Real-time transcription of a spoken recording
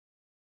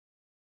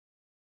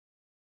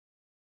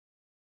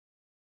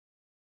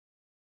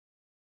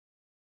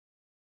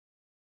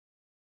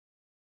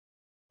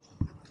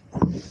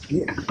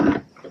Yeah.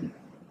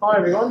 Hi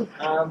everyone,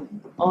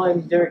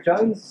 I'm Derek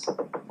Jones,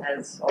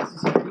 as I was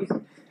just introduced.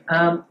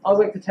 I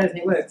work for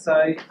TasNetworks,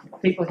 so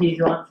people here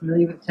who aren't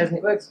familiar with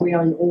TasNetworks, we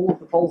own all of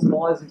the poles and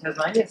wires in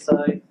Tasmania,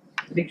 so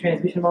the big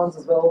transmission ones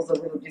as well as the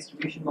little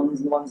distribution ones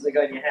and the ones that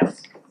go to your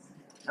house.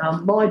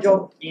 My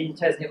job in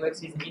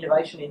TasNetworks is an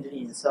innovation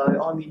engineer, so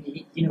I'm in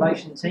the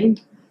innovation team,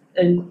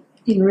 and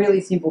in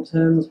really simple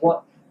terms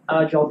what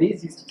our job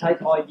is to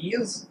take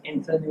ideas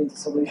and turn them into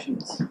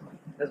solutions,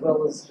 as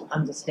well as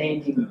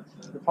understanding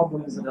the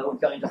problems that are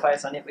going to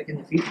face our network in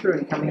the future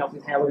and coming up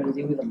with how we're going to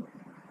deal with them.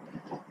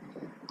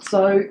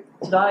 So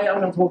today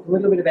I'm going to talk a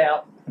little bit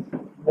about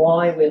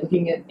why we're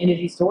looking at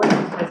energy storage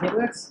as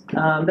networks. Then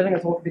I'm going to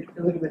talk a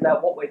little bit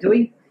about what we're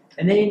doing,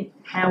 and then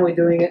how we're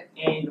doing it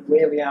and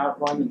where we are at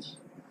the moment.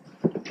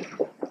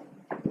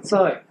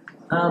 So,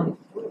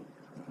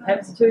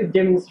 perhaps to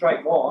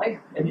demonstrate why,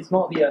 and this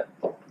might be a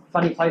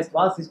funny place to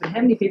ask this, but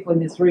how many people in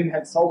this room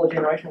have solar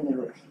generation on their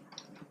roof?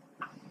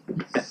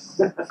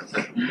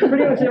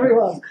 Pretty much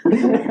everyone.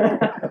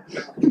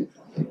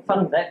 Fun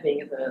of that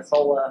being at the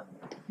solar.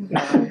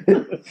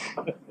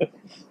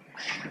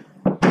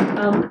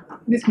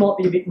 This might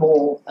be a bit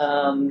more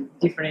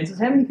different answers.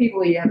 How many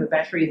people here have a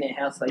battery in their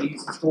house they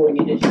use for storing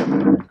energy?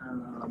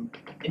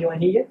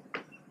 Anyone here?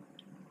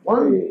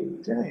 One? Hey,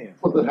 damn.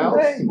 For the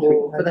house?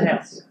 For the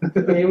house.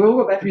 Yeah, we all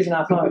got batteries in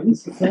our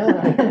phones.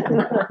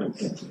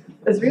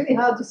 It's really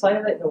hard to say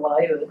that in a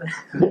way.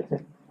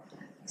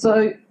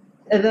 So,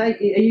 are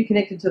you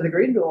connected to the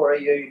grid or are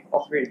you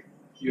off grid?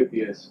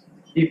 UPS.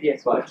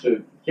 UPS way.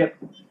 Two. Yep.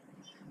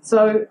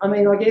 So, I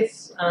mean, I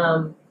guess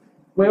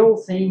we're all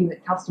seeing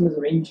that customers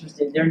are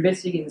interested. They're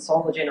investing in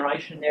solar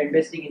generation, they're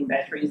investing in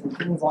batteries and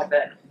things like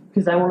that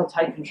because they want to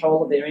take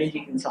control of their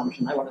energy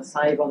consumption. They want to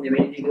save on their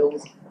energy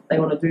bills. They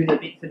want to do their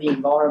bit for the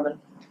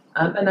environment.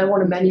 And they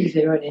want to manage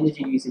their own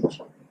energy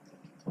usage.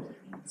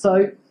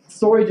 So,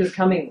 storage is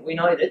coming. We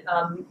know that.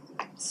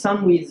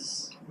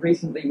 Sunwiz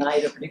recently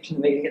made a prediction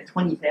that we're going to get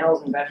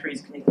 20,000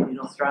 batteries connected in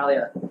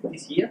Australia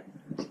this year.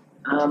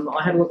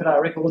 I had a look at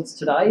our records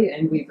today,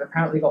 and we've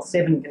apparently got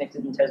 7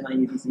 connected in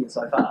Tasmania this year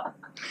so far.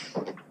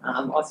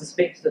 I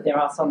suspect that there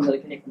are some that are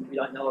connected we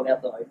don't know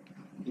about though,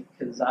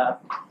 because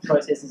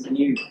processes are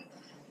new.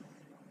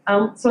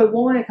 So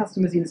why are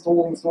customers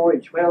installing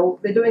storage? Well,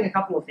 they're doing a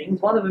couple of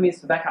things. One of them is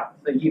for backup,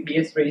 for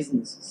UPS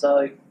reasons.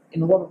 So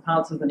in a lot of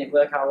parts of the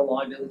network, our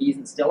reliability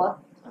isn't stellar.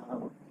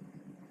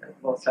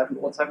 What's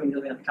happening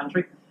around the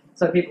country.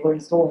 So people are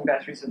installing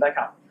batteries for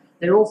backup.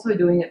 They're also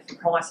doing it for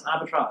price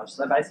arbitrage.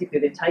 So basically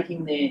they're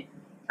taking their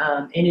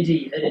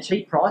energy at a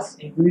cheap price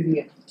and moving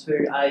it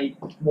to a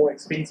more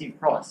expensive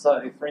price.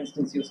 So for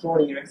instance, you're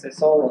storing your excess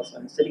solar, so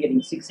instead of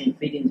getting 6 cent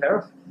feed-in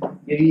tariff,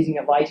 you're using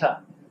it later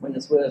when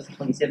it's worth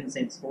 27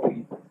 cents for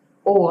you.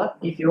 Or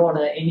if you're on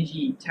an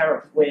energy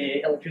tariff where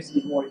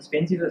electricity is more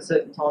expensive at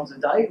certain times of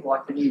day,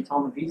 like the new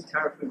time of use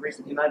tariff we've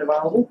recently made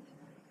available,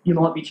 you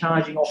might be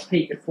charging off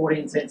peak at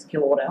 14 cents a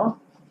kilowatt hour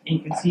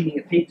and consuming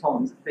at peak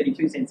times at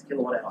 32 cents a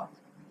kilowatt hour.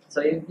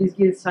 So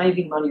you're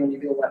saving money on your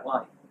bill that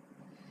way.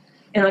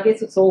 And I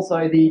guess it's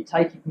also the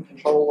taking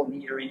control of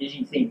your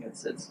energy thing.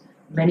 It's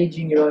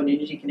managing your own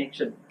energy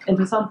connection. And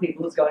for some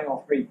people, it's going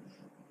off grid.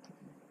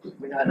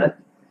 We know that.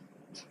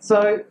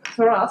 So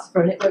for us,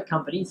 for a network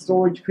company,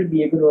 storage could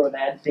be a good or a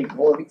bad thing,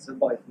 or a mix of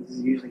both. This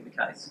is usually the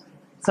case.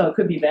 So it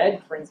could be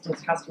bad. For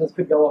instance, customers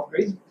could go off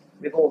grid.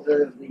 We've all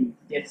heard of the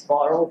death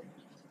spiral,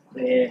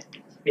 where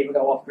people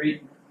go off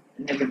grid,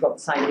 and then we've got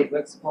the same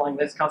network supplying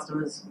less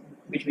customers,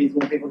 which means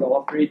more people go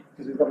off grid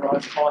because we've got to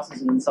rise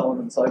prices and so on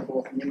and so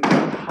forth, and then we've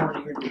got a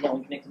tiny grid with no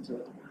one connected to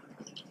it.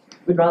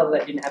 We'd rather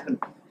that didn't happen.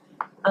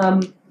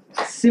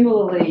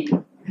 Similarly,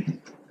 you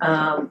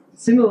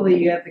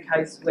have the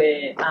case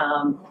where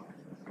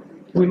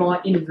we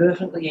might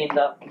inadvertently end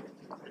up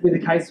with a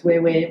case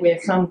where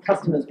some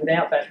customers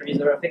without batteries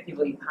are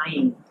effectively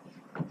paying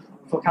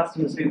for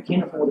customers who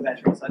can afford a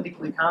battery. So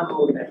people who can't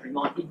afford a battery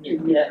might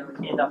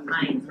end up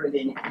paying through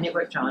their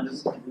network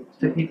charges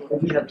to people who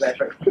do have a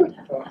battery.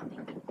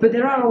 But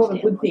there are a lot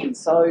of good things.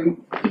 So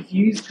if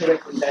used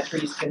correctly,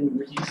 batteries can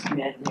reduce the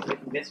amount of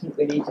network investment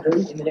we need to do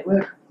in the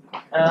network.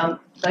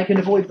 They can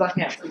avoid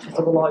blackouts, which is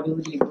a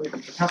reliability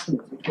improvement for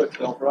customers, which works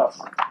well for us.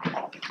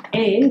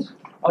 And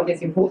I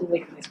guess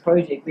importantly for this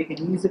project, we can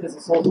use it as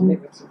a source of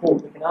network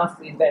support. We can ask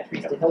these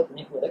batteries to help the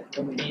network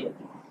when we need it.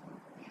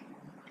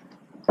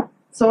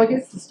 So I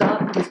guess the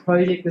start of this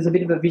project was a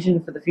bit of a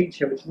vision for the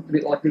future, which looked a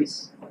bit like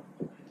this.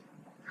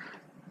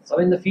 So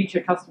in the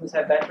future, customers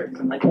have batteries,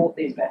 and they bought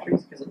these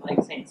batteries because it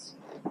makes sense.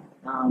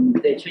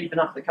 They're cheap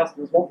enough that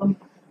customers want them,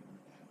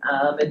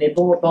 and they're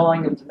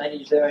buying them to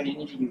manage their own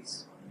energy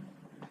use.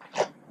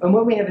 And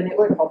when we have a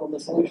network problem, the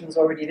solution's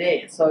already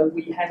there. So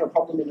we have a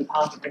problem in the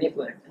part of the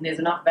network, and there's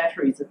enough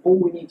batteries that all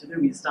we need to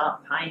do is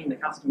start paying the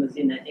customers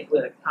in that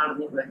network, part of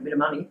the network, a bit of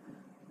money,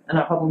 and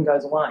our problem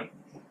goes away.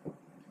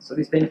 So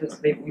this benefits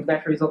the people with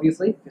batteries,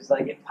 obviously, because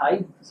they get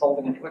paid for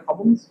solving our network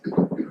problems.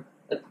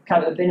 It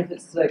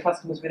benefits the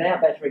customers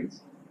without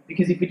batteries,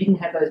 because if we didn't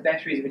have those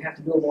batteries, we'd have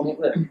to build more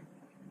network.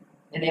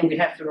 and then we'd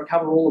have to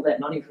recover all of that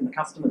money from the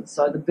customers,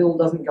 so the bill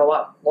doesn't go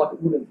up like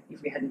it would have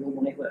if we had a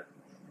normal network.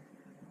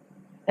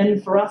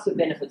 And for us it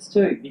benefits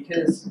too,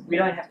 because we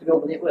don't have to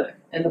build a network.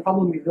 And the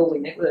problem with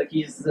building a network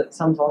is that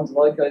sometimes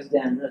load goes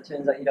down and it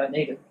turns out you don't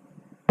need it.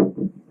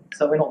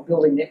 So we're not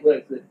building a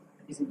network that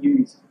isn't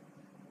used.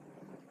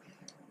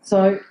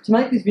 So to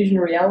make this vision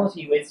a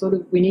reality,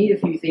 we need a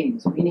few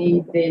things. We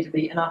need there to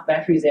be enough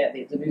batteries out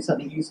there to do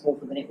something useful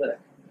for the network.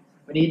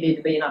 We need there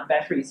to be enough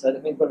batteries so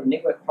that when we've got a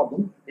network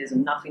problem, there's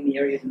enough in the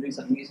area to do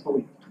something useful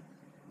with.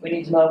 We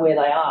need to know where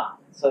they are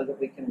so that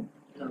we can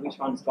know which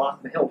ones to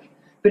ask for help.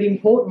 But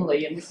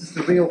importantly, and this is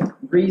the real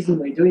reason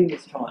we're doing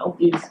this trial,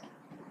 is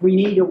we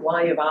need a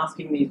way of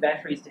asking these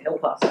batteries to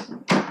help us.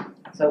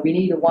 So we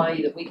need a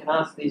way that we can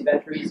ask these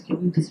batteries, can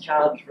you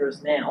discharge for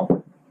us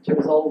now to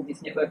resolve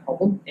this network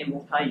problem, and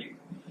we'll pay you.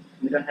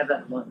 We don't have that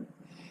at the moment.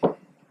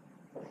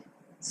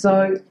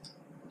 So,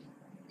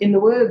 in the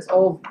words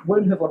of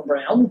Werner von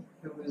Braun,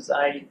 who was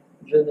a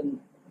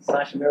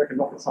German/American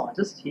rocket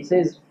scientist, he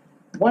says,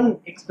 one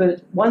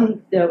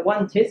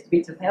test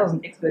beats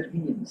 1,000 expert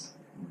opinions.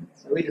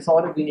 So we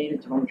decided we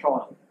needed to run a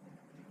trial.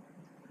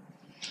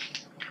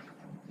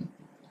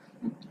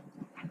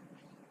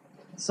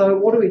 So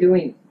what are we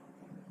doing?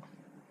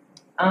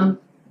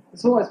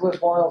 It's always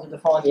worthwhile to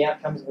define the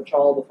outcomes of a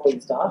trial before you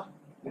start,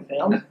 we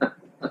found.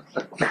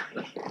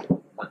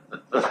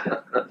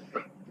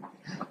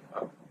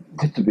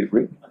 Just a bit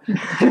ripped.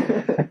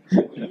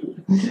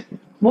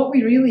 What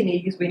we really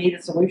need is we need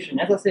a solution.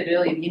 As I said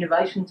earlier, the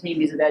innovation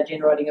team is about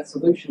generating a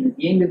solution. At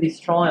the end of this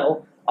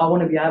trial, I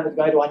want to be able to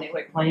go to our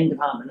network planning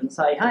department and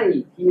say,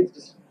 hey,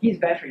 here's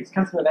batteries,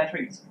 customer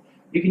batteries.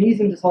 You can use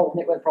them to solve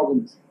network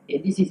problems.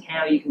 And this is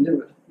how you can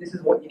do it. This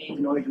is what you need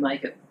to know to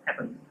make it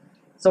happen.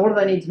 So what do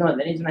they need to know?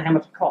 They need to know how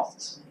much it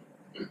costs.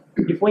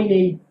 If we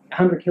need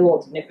 100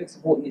 kilowatts of network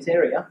support in this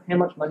area, how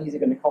much money is it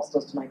going to cost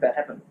us to make that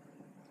happen?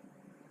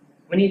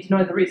 We need to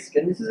know the risk,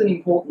 and this is an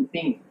important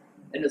thing,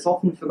 and it's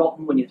often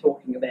forgotten when you're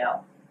talking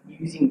about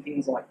using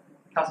things like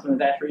customer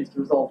batteries to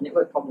resolve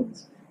network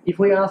problems. If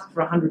we ask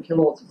for 100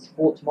 kilowatts of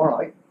support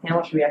tomorrow, how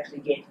much do we actually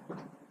get? Do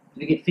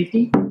we get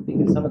 50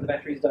 because some of the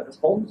batteries don't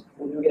respond,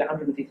 or do we get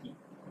 150?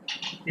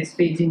 This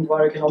feeds into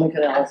our economic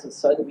analysis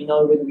so that we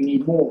know whether we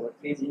need more. It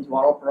feeds into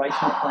our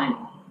operational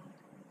planning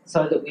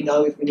so that we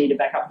know if we need a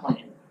backup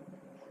plan.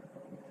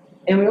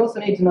 And we also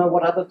need to know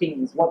what other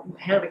things,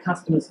 how do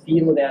customers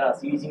feel about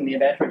us using their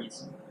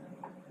batteries.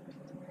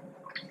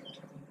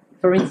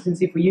 For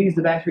instance, if we use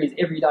the batteries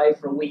every day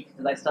for a week,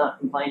 do they start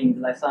complaining?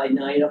 Do they say,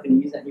 no, you're not going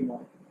to use that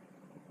anymore?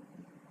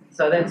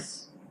 So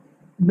that's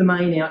the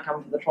main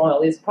outcome for the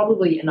trial. There's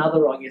probably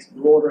another, I guess,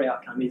 broader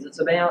outcome, is it's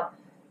about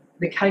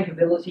the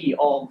capability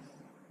of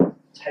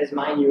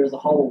Tasmania as a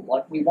whole.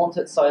 Like, we want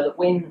it so that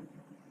when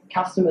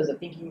customers are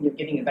thinking of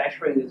getting a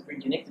battery that's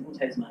grid connected in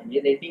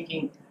Tasmania, they're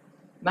thinking,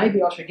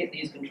 maybe I should get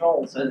these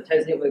controls so that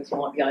TasNetworks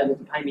might be able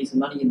to pay me some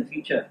money in the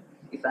future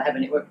if they have a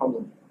network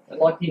problem. I'd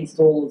like the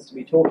installers to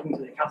be talking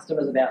to their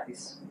customers about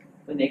this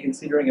when they're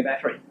considering a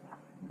battery.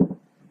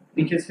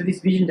 Because for this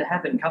vision to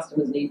happen,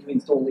 customers need to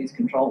install these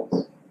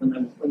controls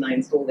when they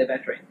install their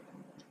battery.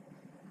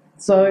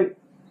 So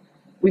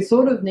we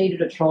sort of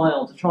needed a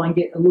trial to try and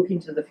get a look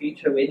into the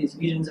future where this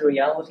vision's a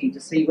reality,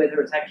 to see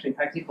whether it's actually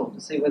practical, to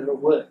see whether it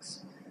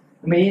works.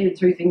 And we needed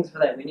two things for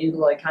that. We needed a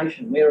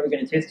location, where are we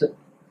going to test it,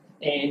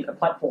 and a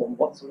platform,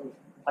 what sort of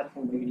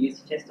platform we would use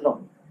to test it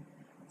on.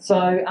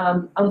 So,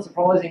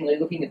 unsurprisingly,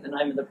 looking at the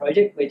name of the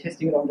project, we're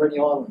testing it on Bruny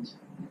Island.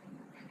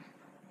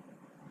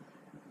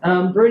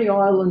 Bruny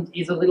Island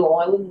is a little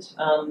island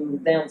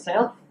down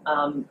south.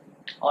 How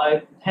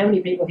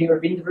many people here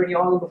have been to Bruny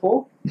Island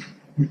before?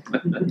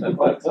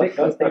 I expect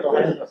most people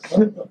have.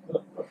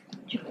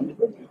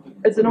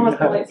 It's a nice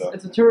place.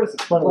 It's a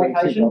tourist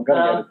location.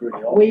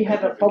 We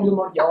have a problem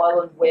on the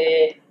island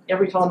where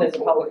every time there's a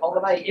public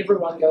holiday,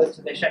 everyone goes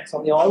to their shacks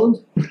on the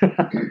island,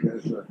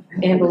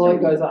 and the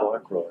load goes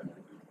up.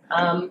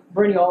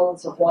 Bruny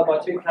Island's supplied by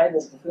two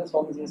cables. The first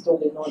one was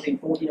installed in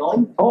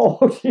 1949. Oh,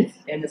 geez.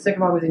 And the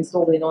second one was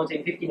installed in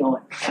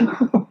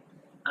 1959.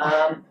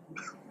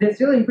 They're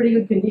still in pretty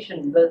good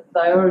condition, but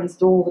they were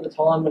installed at a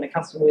time when a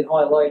customer with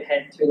high load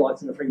had two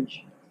lights in the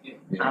fridge.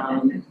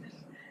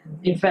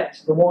 In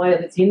fact, the wire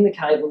that's in the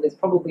cable is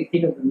probably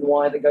thinner than the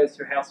wire that goes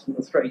through a house from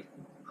the street.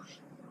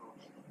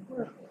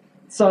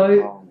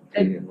 So,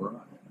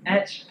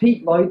 at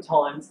peak load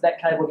times, that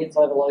cable gets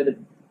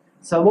overloaded.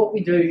 So what we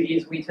do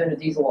is we turn a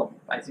diesel on,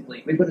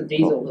 basically. We've got a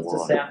diesel that's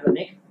just out of the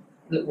neck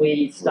that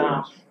we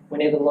start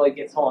whenever the load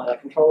gets high. Our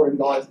control room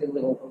guys get a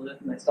little alert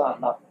and they start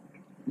it up.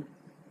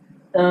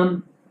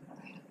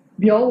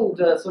 The old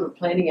sort of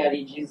planning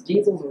adage is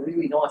diesels are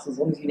really nice as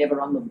long as you never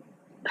run them.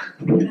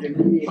 Because they're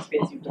really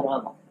expensive to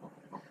run.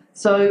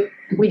 So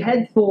we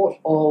had thought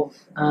of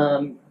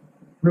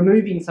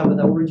removing some of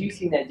that, or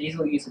reducing that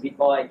diesel use a bit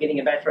by getting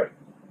a battery.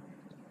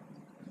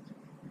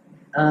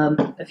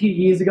 A few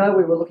years ago,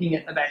 we were looking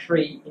at a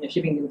battery in a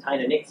shipping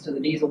container next to the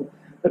diesel.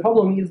 The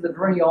problem is that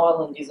Bruny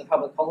Island is a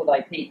public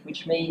holiday peak,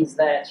 which means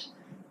that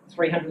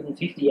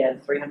 350 out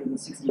of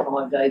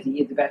 365 days a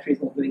year, the battery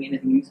is not doing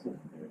anything useful.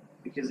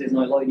 because there's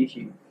no load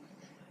issue.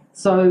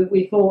 So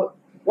we thought,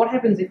 what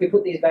happens if we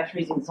put these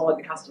batteries inside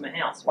the customer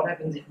house? What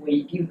happens if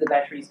we give the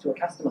batteries to a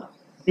customer?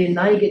 Then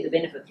they get the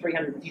benefit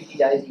 350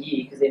 days a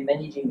year because they're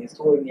managing, they're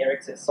storing their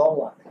excess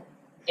solar.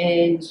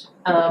 And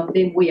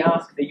then we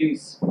ask for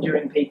use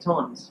during peak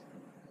times.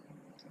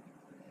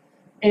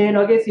 And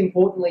I guess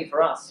importantly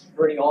for us,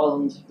 Bruny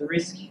Island, the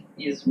risk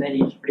is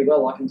managed pretty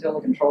well. I can tell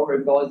the control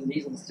room guys the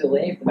diesel's still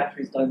there. If the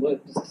batteries don't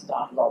work, just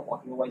start it up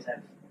like we always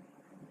have.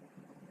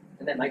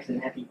 And that makes them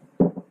happy.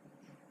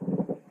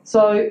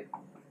 So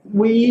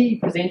we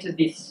presented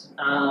this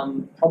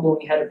problem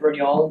we had at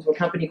Bruny Island to a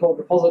company called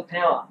Reposit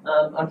Power.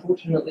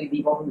 Unfortunately,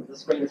 the bottom of the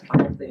screen has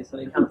come off there, so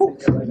you can't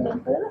see the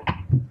logo.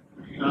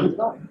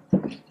 No.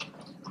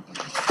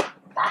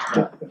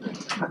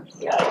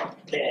 Yeah,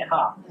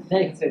 now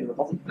you can see the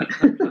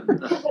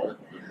Reposit.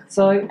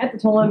 So at the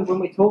time when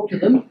we talked to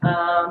them,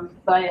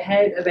 they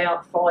had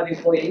about 5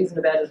 employees and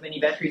about as many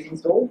batteries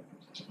installed.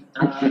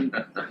 Now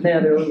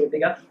they're a little bit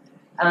bigger.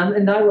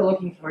 And they were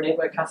looking for a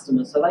network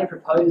customer, so they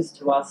proposed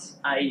to us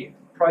a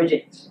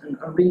project, an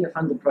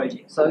ARENA-funded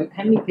project. So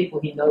how many people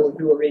here know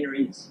who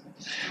ARENA is?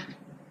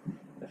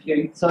 A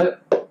few. So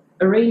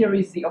ARENA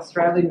is the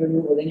Australian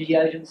Renewable Energy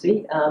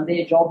Agency.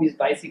 Their job is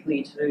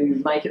basically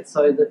to make it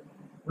so that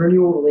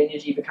renewable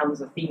energy becomes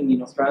a thing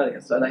in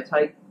Australia. So they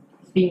take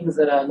things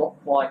that are not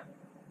quite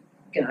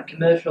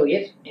commercial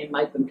yet and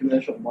make them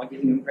commercial by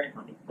giving them grant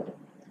money.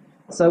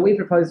 So we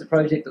proposed a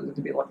project that looked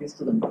a bit like this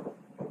to them,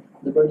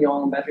 the Bruny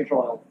Island battery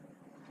trial.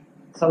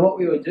 So what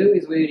we would do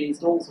is we would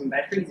install some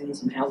batteries in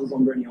some houses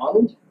on Bruny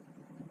Island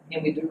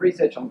and we'd do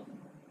research on them.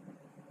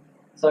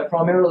 So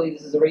primarily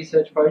this is a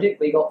research project.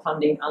 We got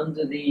funding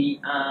under the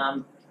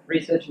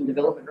research and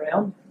development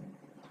round.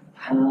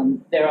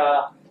 There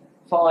are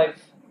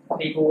 5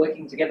 people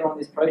working together on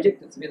this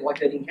project. It's a bit like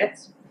herding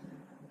cats.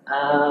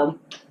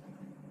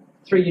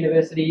 3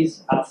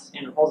 universities, us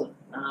and Reposit.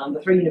 The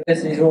 3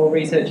 universities are all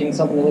researching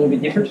something a little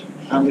bit different.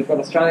 We've got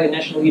Australian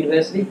National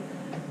University.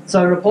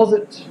 So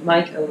Reposit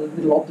make a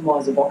little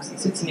optimiser box that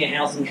sits in your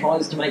house and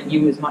tries to make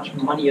you as much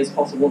money as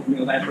possible from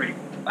your battery,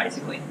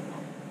 basically.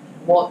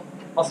 What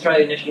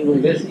Australian National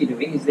University are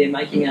doing is they're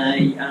making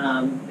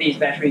these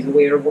batteries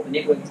aware of what the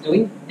network's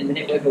doing and the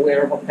network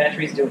aware of what the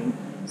battery's doing.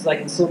 So they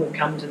can sort of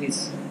come to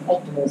this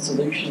optimal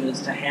solution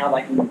as to how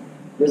they can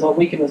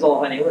we can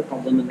resolve our network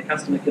problem and the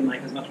customer can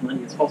make as much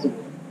money as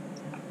possible.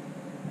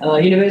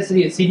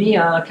 University of Sydney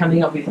are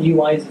coming up with new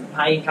ways of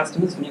paying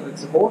customers for network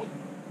support.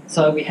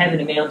 So we have an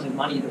amount of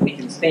money that we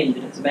can spend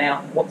and it's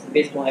about what's the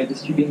best way of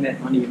distributing that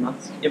money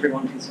amongst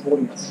everyone who's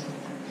supporting us.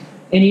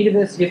 And the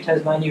University of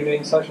Tasmania are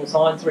doing social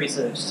science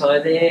research,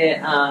 so they're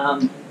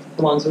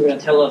the ones who are going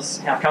to tell us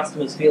how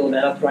customers feel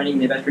about upgrading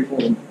their battery for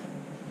them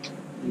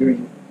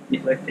during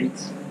network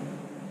peaks.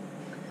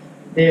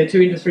 There are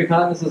 2 industry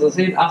partners, as I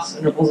said, us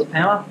and Reposit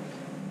Power.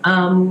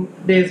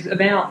 There's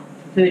about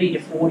 30 to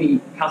 40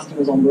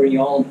 customers on Bruny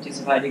Island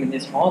participating in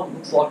this trial. It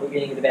looks like we're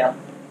getting at about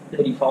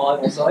 35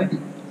 or so,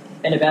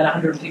 and about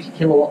 150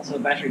 kilowatts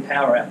of battery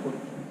power output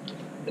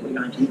that we're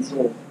going to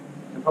install,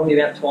 and probably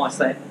about twice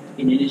that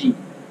in energy.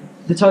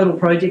 The total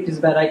project is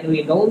about $8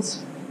 million.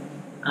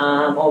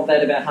 Of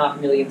that, about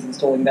 $500,000 is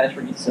installing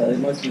batteries, so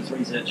most of it's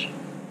research.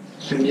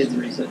 2 years of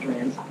research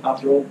around,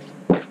 after all.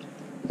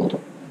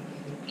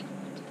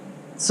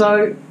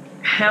 So,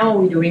 how are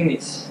we doing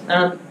this?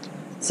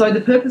 So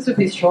the purpose of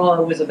this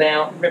trial was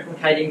about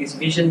replicating this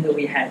vision that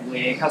we had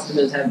where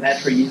customers have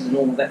batteries and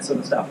all of that sort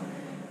of stuff.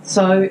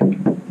 So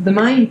the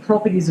main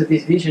properties of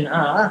this vision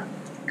are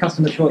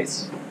customer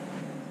choice.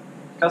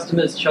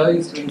 Customers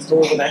chose to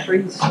install the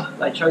batteries,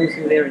 they chose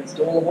who their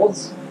installer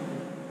was,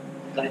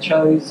 they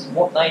chose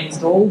what they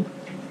installed,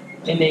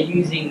 and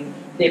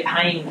they're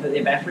paying for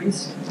their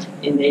batteries,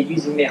 and they're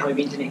using their home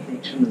internet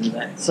connection and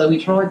that. So we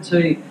tried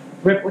to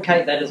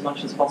replicate that as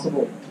much as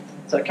possible.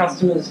 So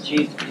customers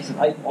choose to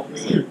participate,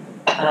 obviously.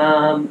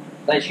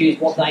 They choose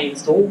what they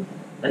install,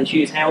 they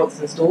choose how it's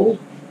installed,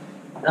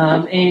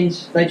 and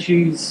they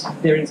choose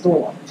their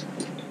installer.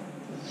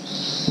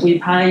 We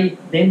pay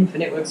them for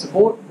network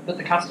support, but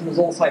the customers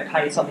also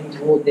pay something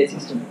toward their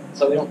system,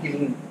 so we're not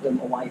giving them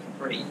away for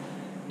free.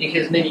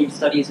 Because many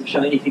studies have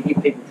shown if you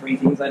give people free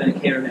things, they don't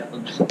care about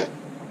them.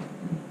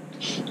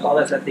 Oh,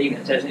 that's that thing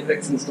that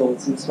TasNetworks installed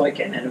some smoke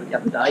came out of it the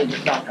other day,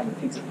 but can't come and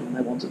fix it when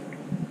they want it.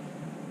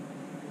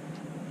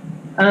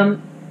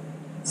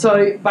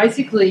 So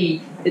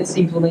basically, it's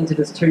implemented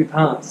as 2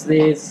 parts.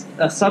 There's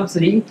a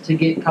subsidy to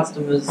get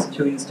customers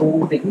to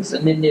install things,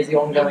 and then there's the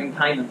ongoing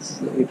payments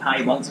that we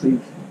pay once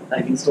they've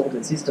installed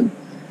their system.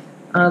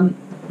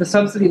 The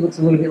subsidy looks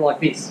a little bit like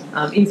this.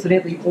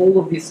 Incidentally, all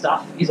of this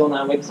stuff is on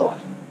our website.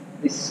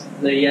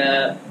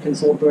 The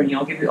CONSORT Bruny.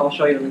 I'll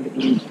show you the link at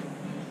the end.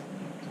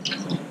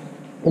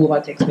 All of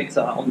our tech specs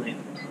are on there.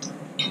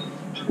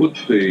 Would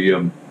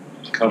the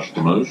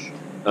customers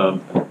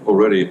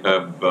already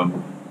have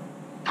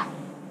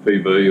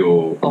PV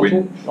or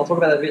wind? I'll talk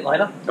about that a bit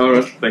later. All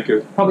right, thank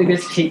you. Probably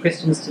best to keep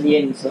questions to the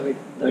end so we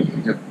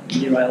don't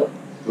derail it.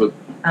 Good.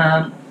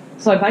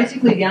 So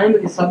basically the aim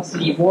of this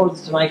subsidy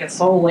was to make a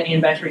solar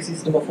and battery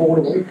system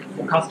affordable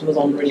for customers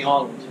on Bruny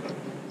Island.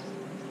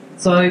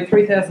 So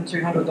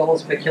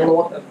 $3,200 per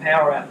kilowatt of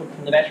power output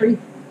from the battery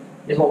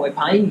is what we're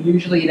paying.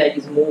 Usually that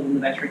is more than the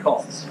battery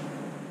costs.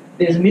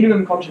 There's a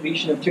minimum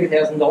contribution of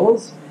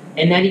 $2,000,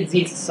 and that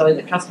exists so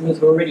that customers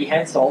who already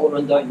have solar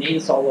and don't need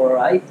a solar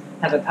array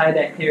have a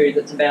payback period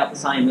that's about the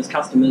same as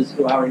customers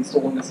who are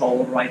installing a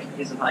solar array to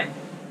participate.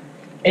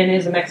 And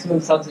there's a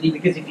maximum subsidy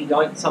because if you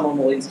don't, someone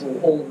will install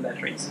all of the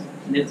batteries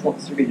and then it's not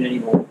distributed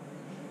anymore.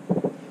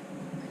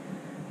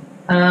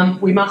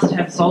 We must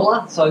have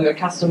solar, so a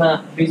customer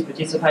who's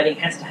participating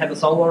has to have a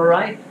solar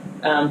array.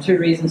 Two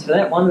reasons for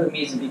that. One of them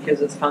is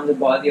because it's funded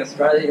by the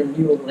Australian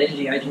Renewable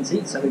Energy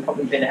Agency, so we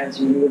probably better have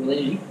some renewable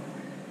energy.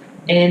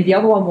 And the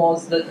other one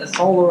was that a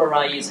solar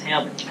array is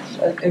how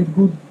a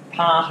good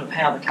part of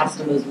how the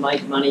customers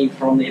make money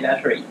from their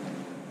battery,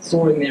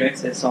 storing their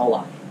excess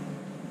solar.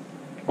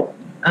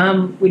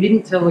 We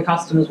didn't tell the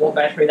customers what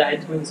battery they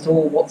had to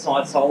install, what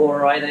size solar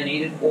array they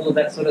needed, all of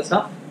that sort of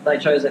stuff. They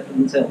chose that for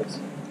themselves.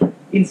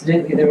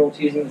 Incidentally, they're all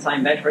choosing the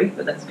same battery,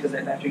 but that's because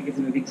that battery gives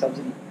them a big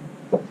subsidy.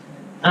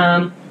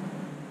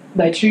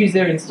 They choose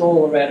their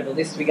installer out of a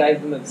list we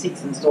gave them of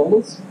 6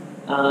 installers.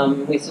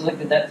 We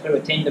selected that through a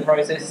tender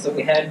process, so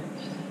we had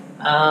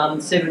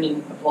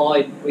 7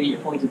 applied. We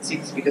appointed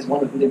 6 because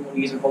one of them didn't want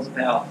to use reposit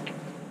power.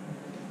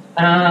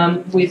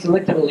 We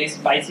selected a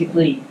list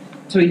basically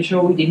to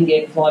ensure we didn't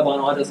get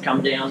fly-by-nighters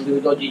come down, do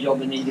a dodgy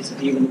job and then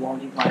disappear when the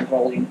warranty claims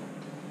roll in.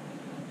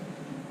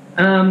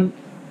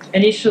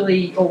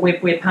 Initially,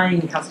 we're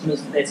paying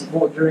customers for their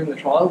support during the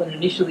trial, and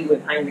initially we're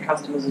paying the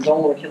customers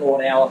 $1 a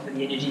kilowatt hour for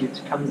the energy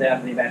that comes out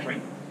of their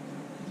battery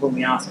when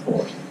we ask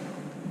for it.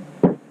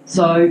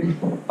 So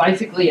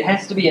basically it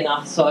has to be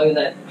enough so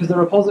that, because the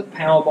reposit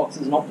power box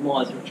is an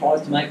optimizer, it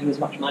tries to make you as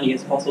much money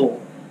as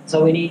possible.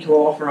 So we need to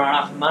offer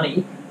enough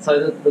money so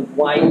that the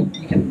way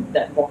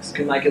that box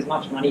can make as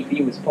much money for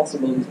you as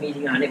possible is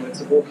meeting our network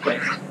support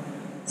request.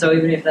 So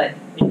even if that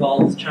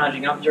involves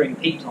charging up during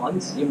peak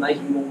times, you're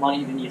making more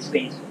money than you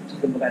spent to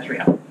fill the battery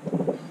up.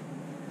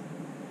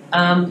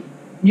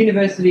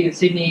 University of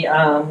Sydney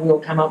will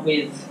come up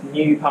with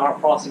new power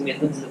pricing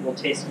methods that we'll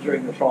test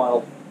during the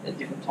trial at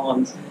different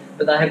times,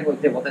 but they haven't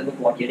worked out what they look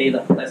like yet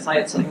either. They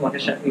say it's something like a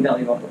Shapley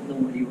value, I've got no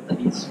idea what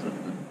that is.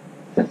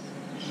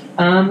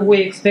 We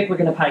expect we're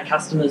going to pay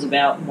customers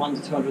about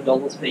 $100 to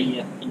 $200 per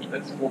year in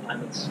network support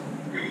payments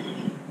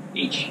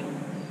each.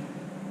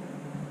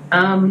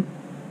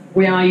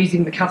 We are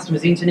using the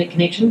customer's internet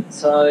connection,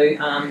 so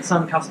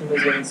some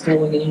customers are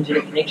installing an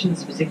internet connection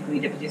specifically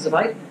to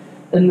participate.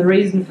 And the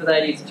reason for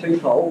that is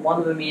twofold. One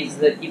of them is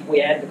that if we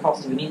add the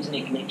cost of an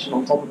internet connection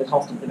on top of the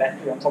cost of the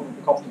battery, on top of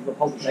the cost of the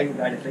deposit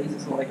aggregator fees,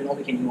 it's not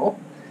economic anymore.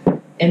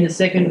 And the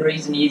second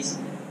reason is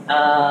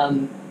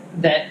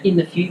that in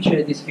the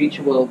future, this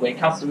future world where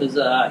customers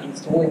are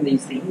installing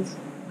these things,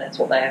 that's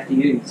what they have to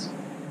use.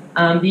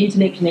 The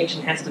internet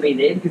connection has to be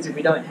there because if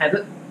we don't have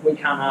it, we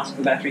can't ask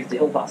the batteries to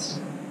help us,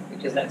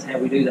 because that's how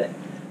we do that.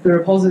 The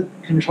reposit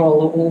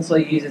controller also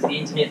uses the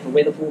internet for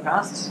weather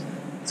forecasts,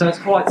 so it's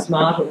quite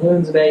smart. It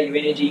learns about your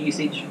energy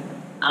usage.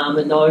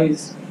 It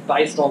knows,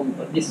 based on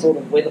this sort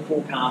of weather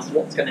forecast,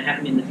 what's going to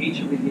happen in the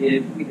future with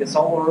your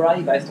solar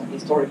array based on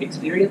historic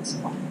experience.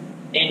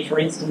 And for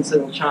instance,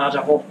 it'll charge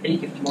up off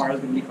peak if tomorrow's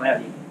going to be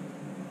cloudy,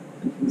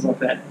 and things like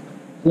that.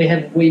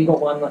 We've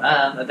got one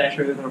a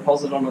battery with a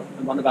reposit on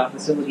one of our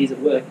facilities at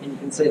work, and you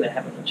can see that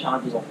happen. It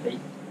charges off peak.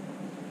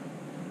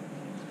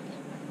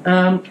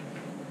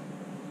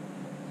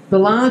 The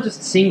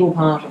largest single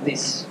part of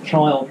this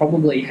trial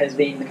probably has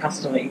been the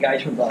customer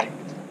engagement day.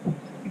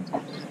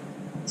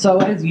 So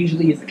as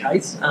usually is the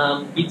case,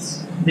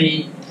 it's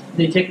the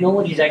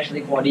technology is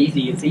actually quite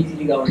easy. It's easy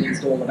to go and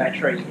install a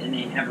battery and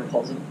then have a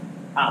reposit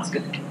ask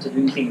it to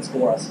do things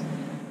for us.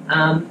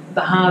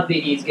 The hard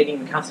bit is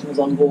getting the customers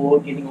on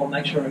board,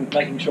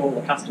 making sure all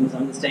the customers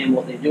understand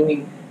what they're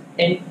doing,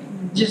 and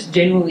just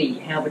generally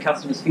how the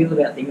customers feel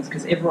about things,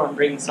 because everyone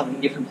brings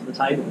something different to the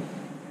table.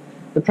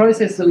 The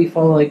process that we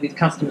followed with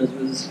customers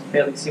was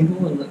fairly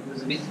simple, and it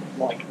was a bit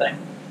like that.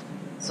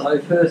 So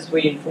first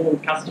we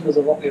informed customers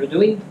of what we were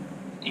doing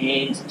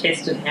and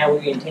tested how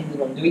we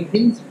intended on doing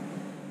things.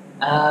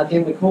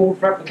 Then we called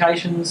for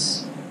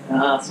applications,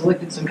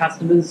 selected some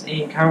customers,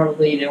 and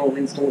currently they're all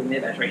installing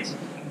their batteries.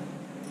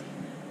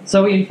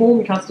 So we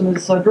informed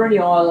customers. So Bruny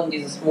Island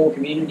is a small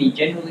community.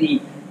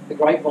 Generally, the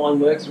grapevine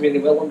works really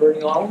well on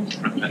Bruny Island.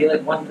 If you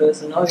let one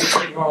person know,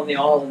 everyone on the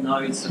island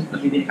knows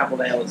within a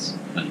couple of hours.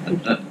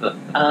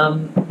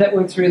 That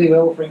works really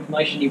well for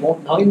information you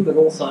want known, but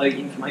also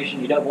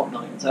information you don't want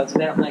known. So it's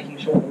about making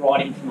sure the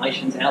right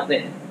information's out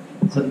there,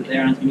 so that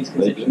there aren't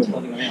misconceptions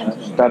floating around.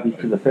 Study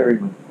to the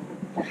ferryman.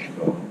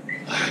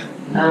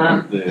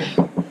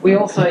 We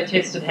also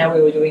tested how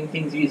we were doing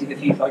things using a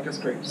few focus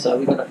groups. So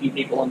we got a few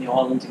people on the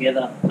island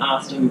together,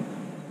 asked them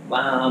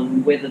how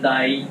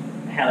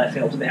they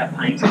felt about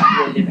paying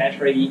something for their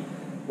battery,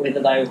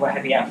 whether they were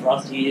happy out for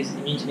us to use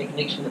the internet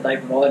connection that they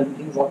provided and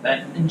things like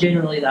that. And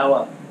generally they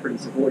were pretty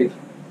supportive.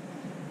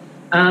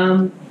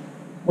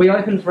 We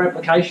opened for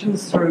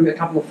applications through a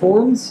couple of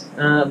forums.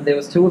 There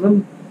was 2 of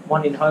them,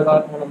 one in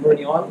Hobart, one on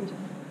Bruny Island.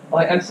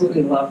 I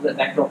absolutely love that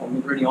backdrop on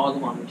the Bruny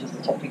Island one, which is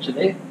the top picture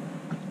there. It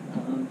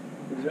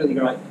was really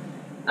great.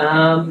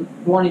 The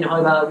one in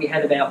Hobart we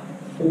had about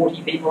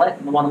 40 people at,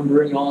 and the one on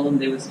Bruny Island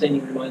there was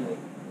standing room only.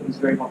 It was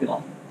very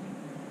popular.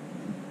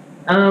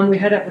 We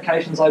had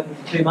applications open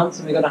for 2 months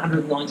and we got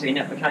 119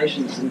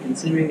 applications, and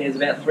considering there's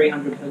about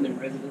 300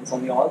 permanent residents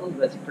on the island,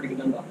 that's a pretty good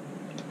number.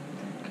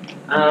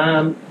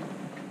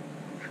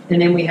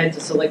 And then we had to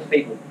select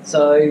people.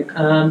 So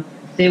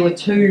there were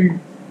 2,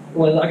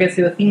 well, I guess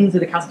there were things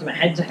that a customer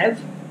had to have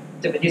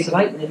to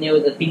participate, and then there were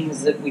the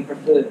things that we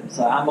preferred.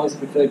 So our most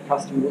preferred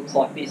customer looks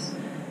like this.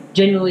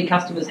 Generally,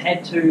 customers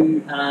had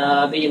to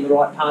be in the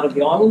right part of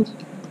the island.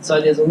 So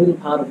there's a little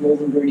part of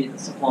northern Bruny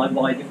that's supplied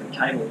by a different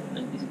cable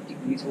and is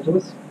particularly useful to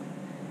us.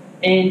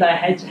 And they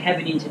had to have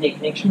an internet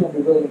connection or be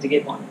willing to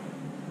get one.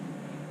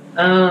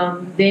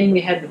 Then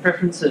we had the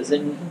preferences,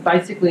 and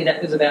basically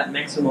that was about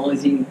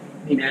maximising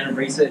the amount of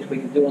research we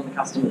could do on the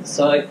customers.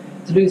 So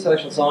to do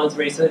social science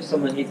research,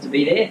 someone needs to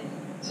be there.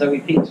 So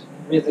we picked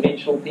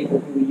residential people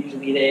who were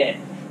usually there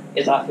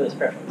as our first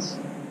preference,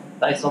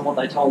 based on what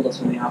they told us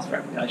when we asked for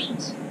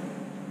applications.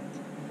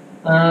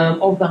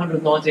 Of the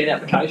 119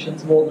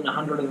 applications, more than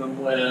 100 of them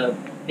were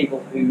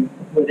people who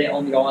were there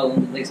on the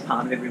island at least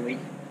part of every week.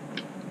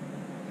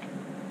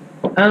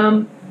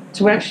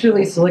 To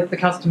actually select the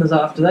customers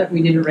after that,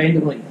 we did it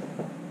randomly.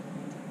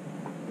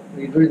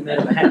 We drew them out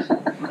of a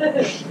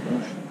hat.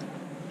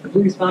 A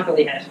blue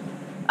sparkly hat.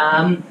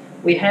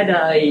 We had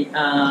a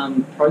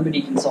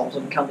probity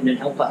consultant come in and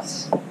help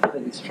us for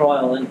this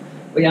trial, and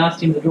we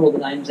asked him to draw the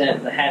names out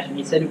of the hat, and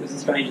he said it was the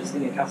strangest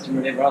thing a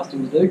customer had ever asked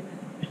him to do.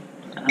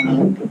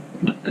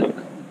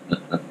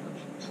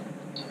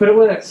 But it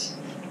works.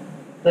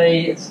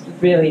 It's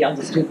really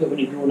understood that when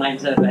you draw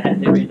names out of a hat,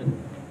 they're random.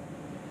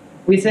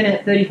 We sent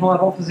out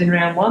 35 offers in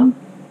round 1.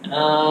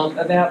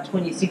 About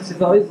 26 of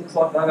those looks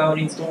like they'll go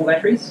and install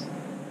batteries.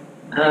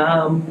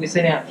 We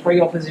sent out 3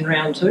 offers in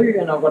round 2,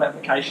 and I've got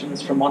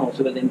applications from 1 or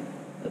 2 of them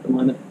at the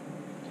moment.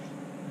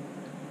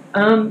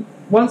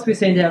 Once we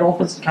sent out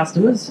offers to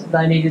customers,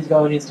 they needed to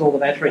go and install the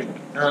battery.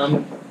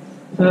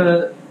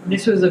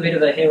 This was a bit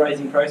of a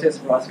hair-raising process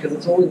for us because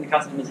it's all in the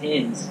customer's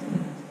hands.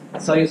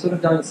 So you sort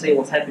of don't see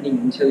what's happening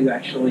until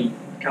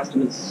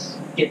customers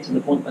get to the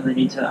point where they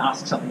need to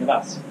ask something of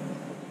us.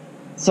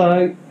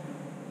 So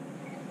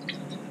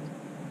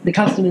the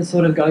customers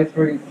sort of go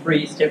through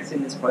 3 steps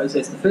in this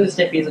process. The first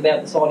step is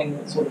about deciding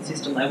what sort of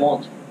system they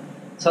want.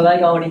 So they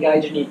go and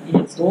engage an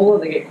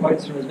installer. They get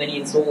quotes from as many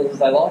installers as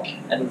they like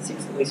out of the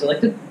 6 that we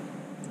selected.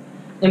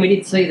 And we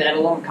did see that a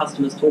lot of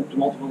customers talked to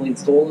multiple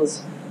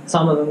installers.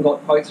 Some of them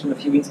got quotes from a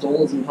few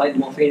installers and played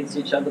them off against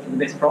each other for the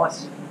best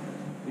price,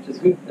 which is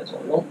good. That's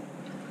what we want.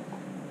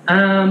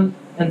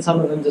 And some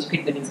of them just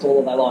picked an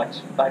installer they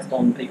liked based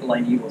on people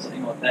they knew or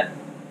something like that.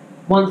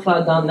 Once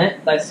they'd done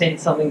that, they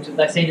sent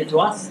it to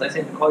us. They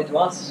sent the quote to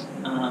us.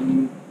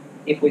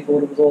 If we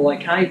thought it was all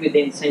okay, we'd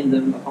then send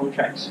them a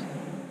contract.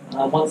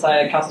 Once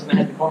a customer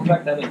had the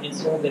contract, they went and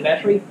installed their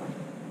battery.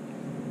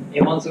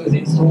 And once it was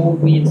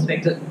installed, we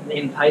inspect it and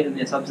then pay them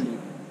their subsidy.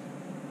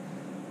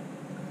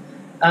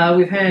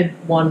 We've had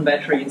 1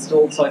 battery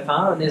installed so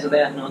far, and there's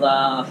about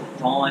another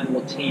 5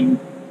 or 10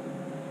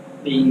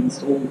 being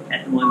installed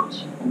at the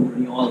moment on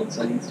Bruny Island.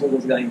 So the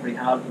installers are going pretty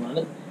hard at the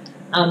moment.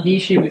 The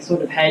issue we've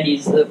sort of had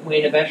is that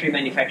when a battery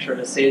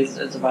manufacturer says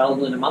it's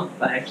available in a month,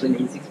 they actually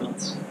need 6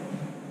 months.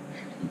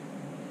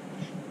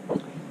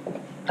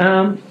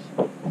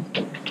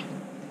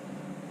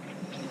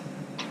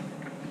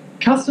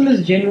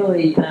 Customers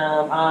generally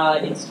are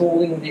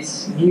installing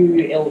this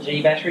new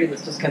LG battery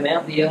that's just come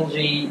out, the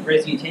LG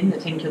Resu 10, the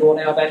 10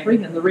 kilowatt hour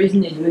battery, and the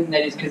reason they're doing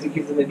that is because it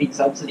gives them a big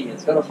subsidy.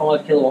 It's got a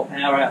 5 kilowatt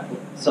power output,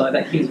 so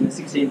that gives them a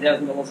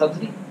 $16,000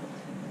 subsidy.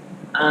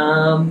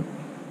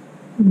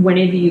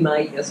 Whenever you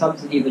make a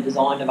subsidy of a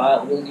design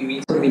available,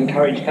 you sort of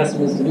encourage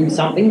customers to do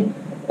something,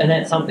 and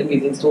that something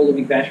is install a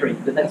big battery,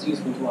 but that's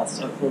useful to us,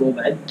 so it's not all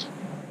bad.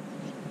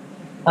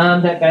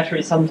 That battery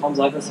is sometimes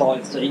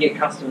oversized, so you get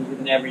customers with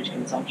an average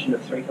consumption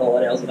of 3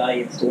 kilowatt hours a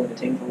day installing a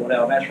 10 kilowatt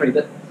hour battery,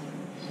 but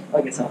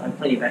I guess I have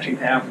plenty of battery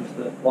power if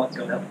the lights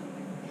go out.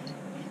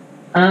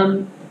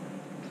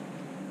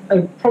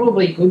 A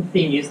probably good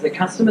thing is that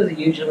customers are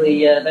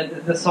usually,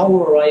 the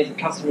solar arrays that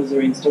customers are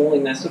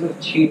installing, they sort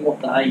of tune what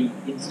they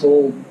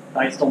install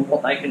based on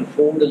what they can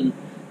afford and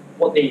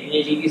what their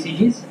energy usage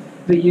is.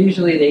 But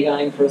usually they're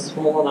going for a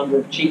smaller number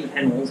of cheaper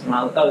panels,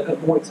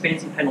 more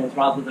expensive panels,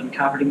 rather than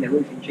carpeting their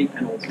roof in cheap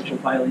panels, which will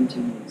fail in 2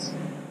 years,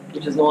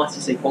 which is nice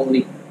to see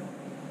quality.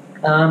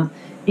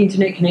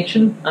 Internet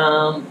connection,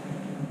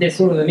 there's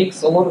sort of a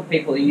mix. A lot of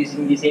people are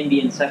using this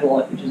NBN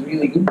satellite, which is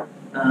really good.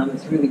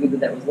 It's really good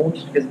that was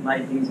launched because it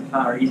made things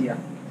far easier.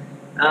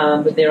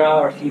 But there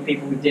are a few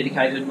people with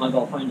dedicated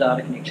mobile phone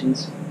data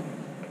connections.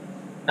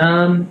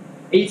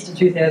 Easter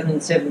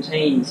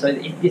 2017, so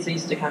this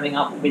Easter coming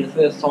up will be the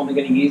first time we're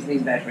going to use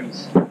these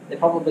batteries. There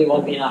probably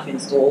won't be enough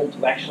installed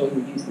to actually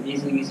reduce the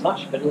diesel use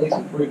much, but at least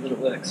we'll prove that it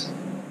works.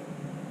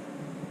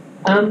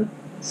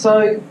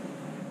 So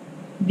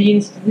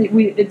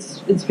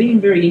It's been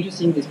very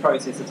interesting, this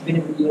process. It's been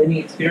a good learning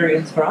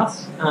experience for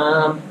us.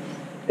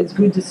 It's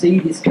good to see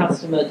this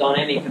customer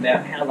dynamic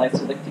about how they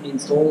select an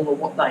installer or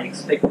what they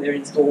expect their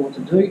installer to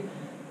do.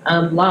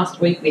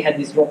 Last week we had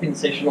this drop-in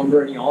session on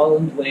Bruny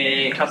Island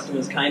where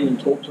customers came and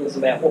talked to us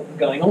about what was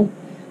going on,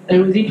 and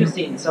it was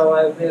interesting. So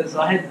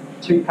I had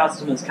two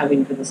customers come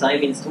in for the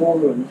same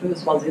installer, and the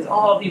first one says,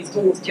 "Oh, the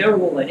installer's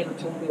terrible. They never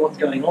told me what's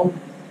going on."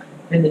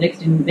 Then the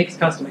next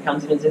customer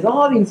comes in and says,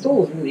 "Oh, the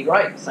installer's really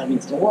great." Same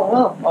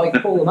installer. Well, I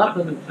call them up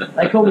and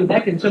they call me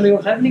back and tell me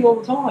what's happening all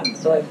the time.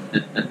 So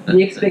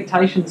the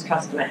expectations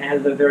customer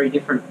has are very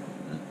different.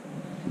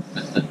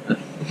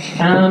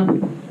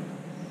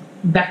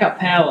 Backup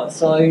power.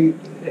 So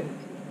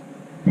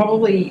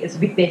probably it's a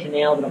bit better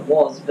now than it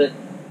was, but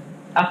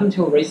up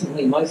until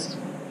recently, most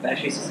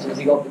battery systems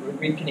you got the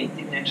grid connect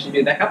didn't actually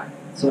do backup.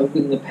 So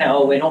when the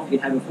power went off,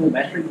 you'd have a full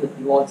battery with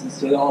the lights and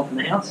still off in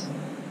the house.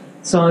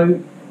 So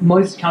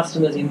most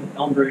customers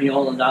on Bruny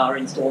Island are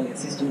installing a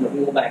system that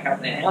will back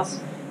up their house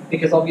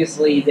because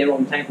obviously they're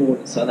on tank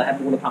water, so they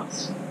have water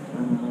pumps.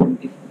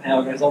 If the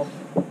power goes off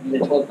in their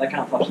toilet, they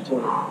can't flush the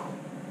toilet.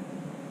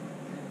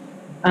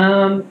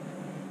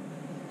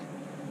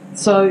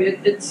 So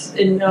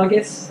I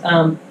guess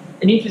an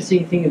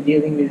interesting thing of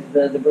dealing with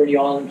the Bruny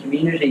Island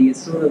community is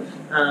sort of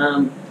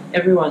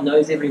everyone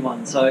knows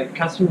everyone. So a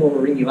customer will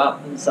ring you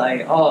up and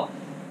say, "Oh,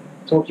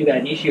 talk to you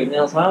about an issue," and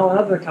they'll say, "Oh,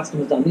 another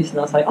customer's done this," and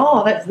they'll say,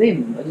 "Oh, that's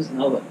them." They just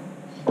know it.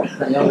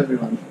 They know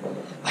everyone.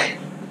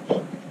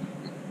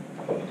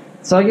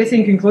 So I guess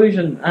in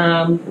conclusion,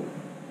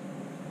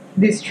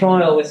 this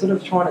trial, we're sort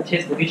of trying to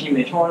test the vision.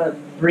 We're trying to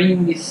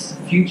bring this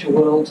future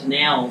world to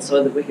now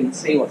so that we can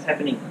see what's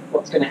happening,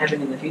 what's going to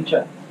happen in the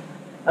future.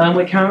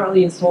 We're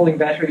currently installing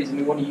batteries and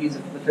we want to use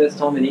it for the first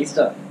time at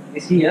Easter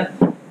this year.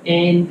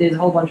 And there's a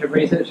whole bunch of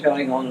research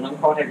going on, and I'm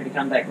quite happy to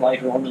come back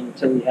later on and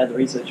tell you how the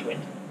research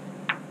went.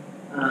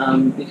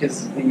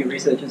 Because the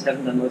researchers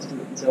haven't done most of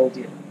it themselves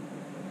yet.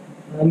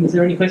 Is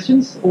there any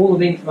questions? All of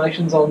the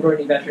information's on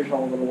Bruny Battery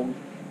Trial along.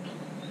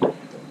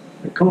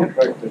 The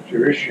contract that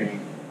you're issuing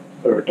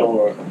for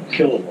 $1 a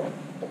kilowatt,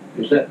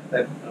 is that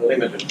a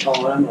limited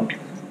time? Or?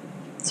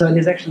 So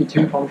there's actually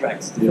two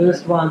contracts. The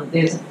first one,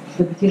 there's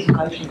the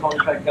participation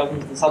contract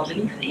governs the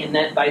subsidy, and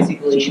that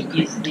basically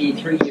is the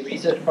 3-year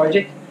research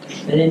project.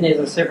 And then there's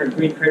a separate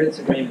grid credits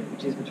agreement,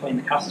 which is between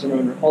the customer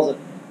and Reposit,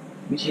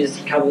 which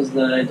covers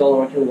the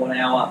 $1 a kilowatt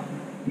hour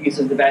use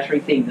of the battery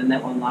thing, and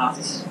that one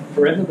lasts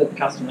forever, but the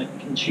customer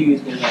can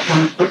choose whether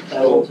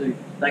they want to.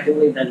 They can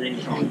leave that at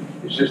any time.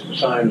 Is this the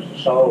same as the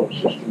solar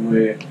system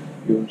where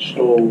you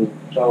install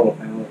solar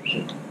panels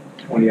at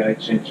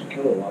 28 cents a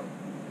kilowatt,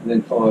 and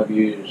then 5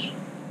 years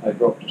they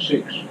drop to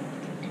 6?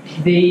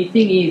 The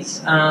thing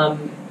is,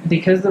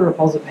 because the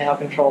Reposit power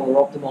controller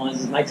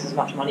optimises makes as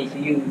much money for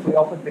you, if we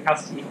offered the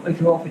customer, if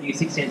we offered you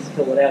 6 cents a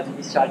kilowatt hour to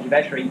discharge your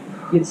battery,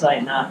 you'd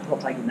say, "Nah, not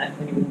taking that,"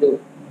 then you wouldn't do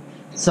it.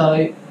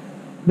 So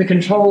the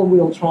controller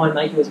will try and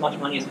make you as much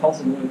money as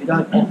possible, and if you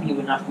don't offer you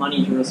enough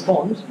money to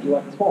respond, you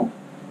won't respond.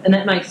 And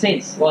that makes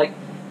sense. Like,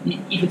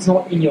 if it's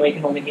not in your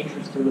economic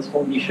interest to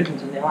respond, you shouldn't,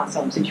 and there are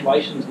some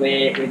situations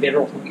where we're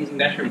better off not using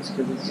batteries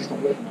because it's just not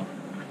worth enough.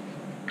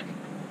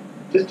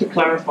 Just to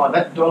clarify,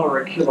 that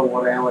 $1 a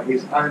kilowatt hour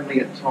is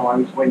only at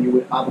times when you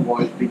would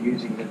otherwise be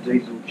using the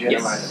diesel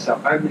generator. Yes. So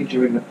only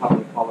during the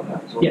public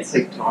holidays or Yes. the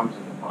peak times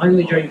of the public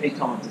Only holidays. during peak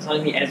times. It's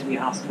only as we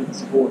ask for the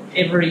support.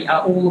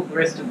 All of the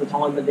rest of the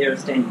time that they're a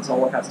standard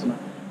solar customer.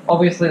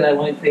 Obviously, they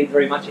won't feed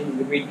very much into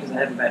the grid because they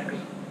have a battery,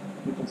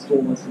 which will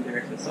store most of their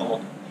excess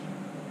solar.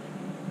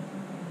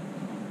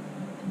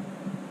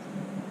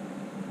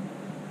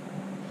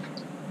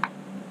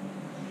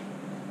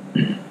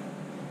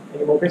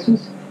 Any more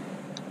questions?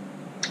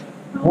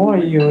 Why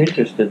are you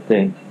interested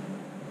then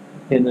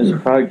in this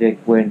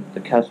project when the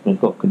customer's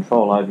got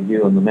control over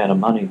you and the amount of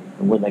money,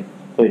 and when they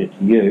feed it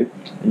to you,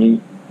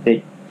 and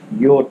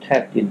you're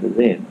tapped into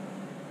them,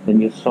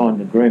 and you've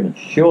signed agreements?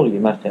 Surely you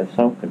must have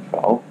some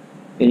control,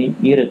 and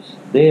yet it's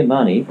their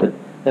money, but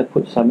they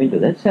put some into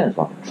it. That sounds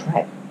like a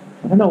trap.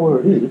 I don't know where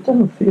it is. It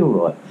doesn't feel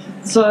right.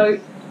 So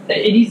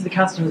it is the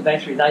customer's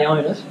battery. They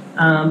own it.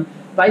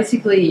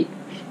 Basically,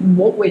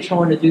 what we're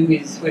trying to do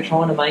is we're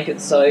trying to make it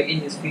so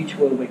in this future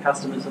world where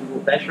customers have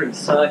bought batteries.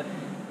 So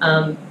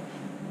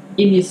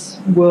in this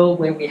world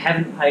where we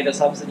haven't paid a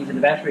subsidy for the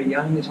battery, the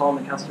only time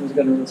the customers are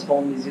going to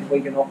respond is if we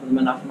can offer them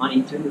enough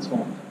money to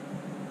respond.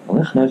 Well,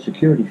 that's no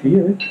security for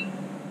you.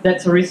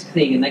 That's a risk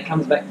thing, and that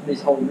comes back to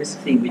this whole risk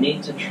thing. We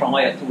need to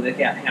try it to work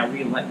out how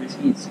real that risk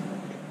is.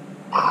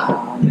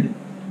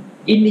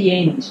 In the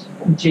end,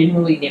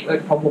 generally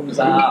network problems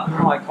are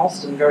high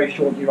cost and very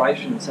short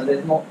duration, so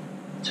there's not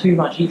too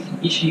much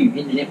issue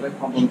in the network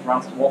problem for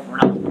us to offer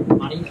enough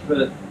money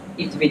for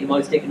it to be the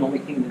most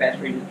economic thing the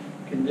battery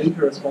can do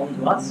to respond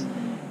to us.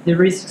 The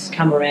risks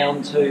come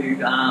around to,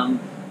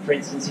 for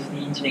instance, if the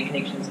internet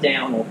connection's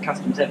down or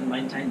customers haven't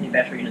maintained their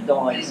battery and it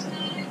dies,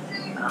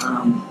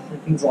 and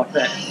things like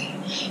that.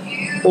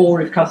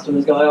 Or if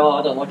customers go, "Oh,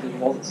 I don't like this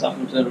Reposit stuff,"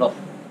 and turn it off.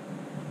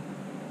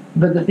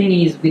 But the thing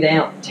is,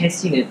 without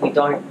testing it, we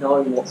don't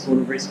know what sort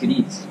of risk it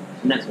is.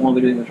 and that's why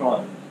we're doing the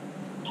trial.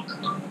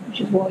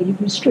 Which is why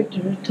you've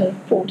restricted it to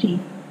 40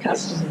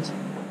 customers.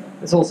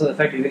 It's also the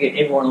fact that we get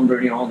everyone on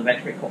Bruny Island, the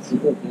battery costs an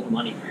awful lot of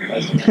money.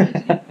 Basically.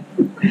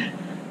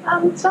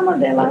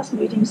 Someone at our last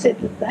meeting said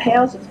that the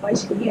houses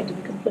basically had to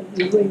be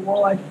completely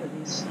rewired for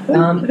this.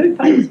 Who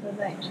pays for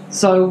that?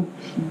 So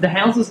the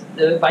houses,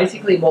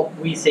 basically what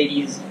we said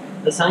is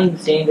the same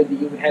standard that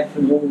you would have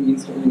for normally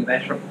installing a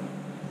battery.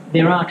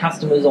 There are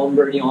customers on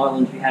Bruny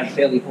Island who have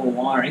fairly poor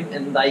wiring,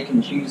 and they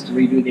can choose to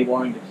redo their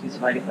wiring to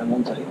participate if they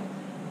want to.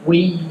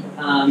 We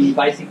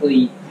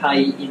basically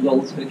pay in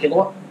dollars per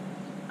kilowatt.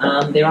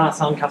 There are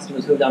some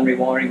customers who have done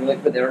rewiring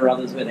work, but there are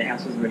others where their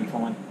house is already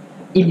fine.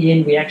 In the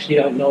end, we actually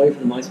don't know for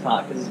the most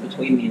part because it's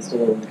between the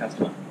installer and the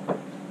customer.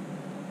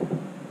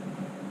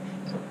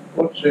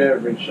 What's the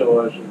average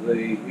size of the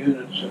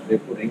units that they're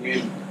putting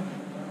in?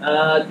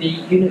 The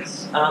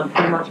units,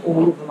 pretty much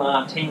all of them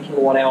are 10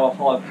 kilowatt hour,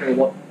 5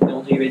 kilowatt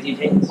LG Resi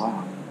 10s.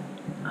 Wow.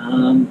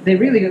 They're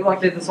really good,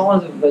 like they're the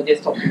size of a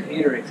desktop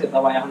computer, except they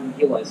weigh 100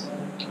 kilos.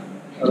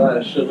 Are they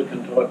a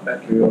silicon type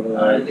battery or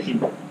are they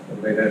Lithium.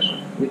 lead acid?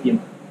 Lithium.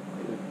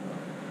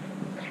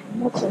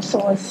 What's the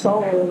size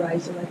solar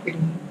arrays are they putting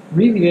in?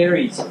 Really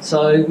varies.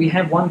 So we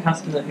have one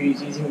customer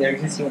who's using their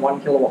existing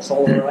 1 kilowatt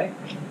solar array.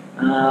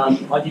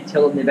 I did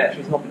tell them their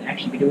battery's not going to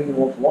actually be doing an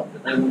awful lot,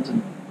 but they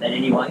wanted that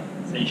anyway.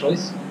 It's their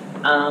choice.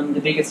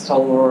 The biggest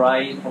solar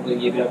array is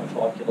probably a bit over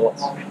 5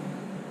 kilowatts.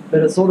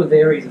 But it sort of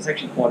varies. It's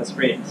actually quite a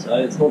spread. So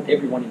it's not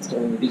everyone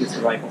installing the biggest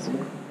array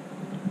possible.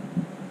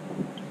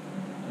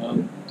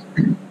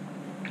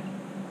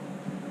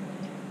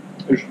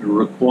 Is it a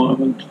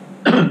requirement,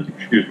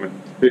 excuse me,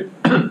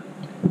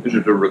 is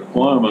it a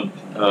requirement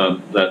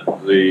that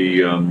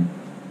the,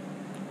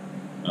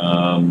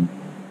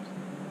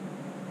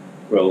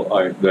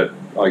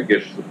 I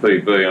guess the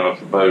PV and I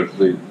suppose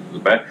the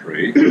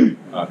battery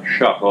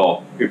shut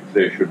off if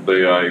there should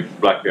be a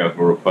blackout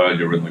or a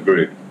failure in the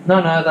grid?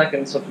 No, they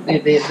can sort of,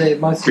 they're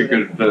mostly...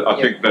 Because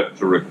I think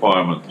that's a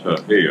requirement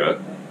here.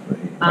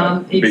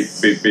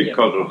 Because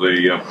of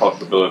the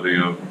possibility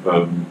of,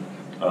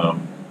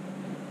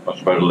 I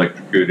suppose,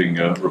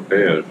 electrocuting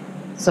repairs.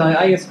 So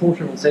AS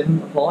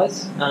 4777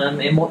 applies,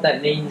 and what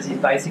that means is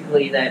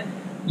basically that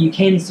you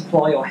can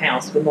supply your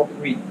house but not the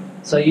grid.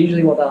 So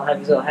usually what they'll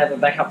have is they'll have a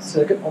backup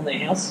circuit on their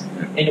house,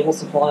 and it will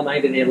supply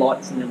maybe their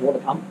lights and their water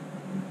pump,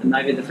 and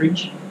maybe the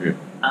fridge.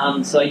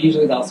 Yeah. So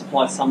usually they'll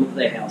supply some of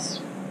their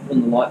house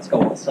when the lights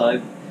go off. So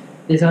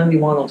there's only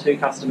 1 or 2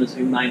 customers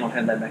who may not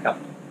have that backup.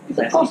 Is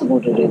it possible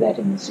to do that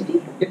in the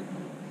city? Yep.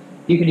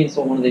 You can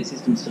install one of these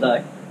systems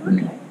today.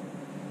 Okay.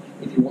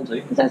 If you want to.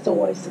 Because that's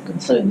always the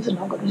concern, isn't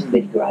it? I've got this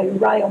big grey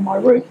array on my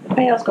roof, the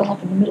power's gone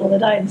off in the middle of the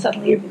day and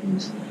suddenly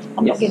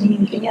I'm not getting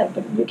anything out,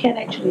 but you can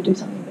actually do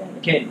something about it.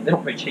 You can. They're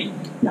not very cheap.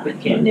 No, but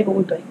you can. it never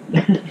would be.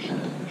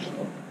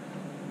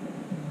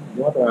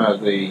 What are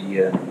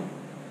the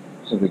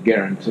sort of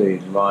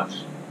guaranteed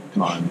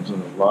lifetime, sort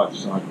of life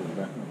cycle of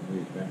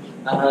these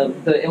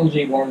batteries? The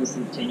LG warrants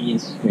them for 10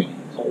 years. 10 years.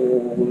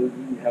 Or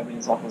how many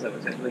cycles that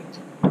works out to be.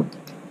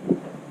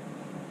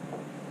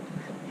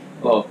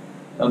 Well,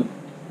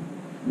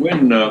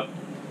 when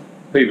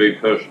PV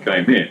first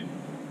came in,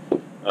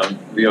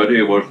 the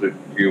idea was that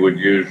you would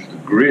use the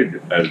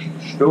grid as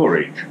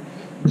storage.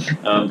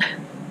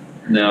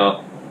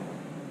 Now,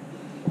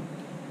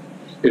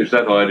 is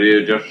that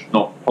idea just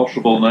not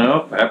possible now,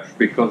 perhaps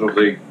because of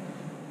the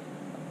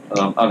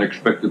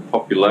unexpected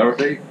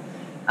popularity?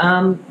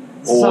 Or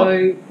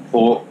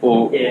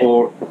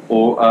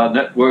are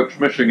networks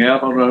missing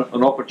out on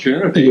an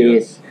opportunity?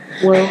 Yes.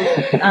 Well,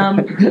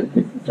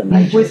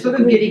 we're sort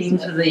of getting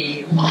into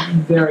the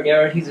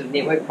varieties of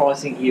network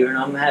pricing here, and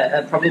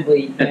I'm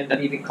probably going to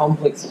be a bit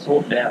complex to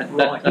talk about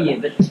right here,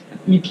 but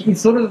you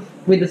sort of,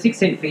 with the 6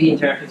 cent feed-in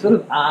tariff, you sort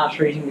of are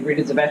treating the grid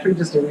as a battery,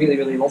 just a really,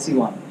 really lossy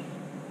one.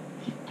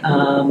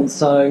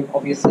 So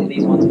obviously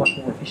these ones are much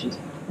more efficient.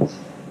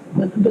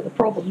 But the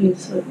problem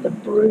is that the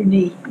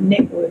Bruny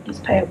network is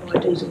powered by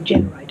a diesel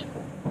generator.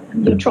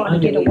 And you're trying to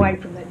get away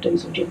from that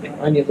diesel generator.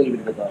 Only a little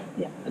bit of it though.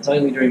 Yeah. It's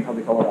only during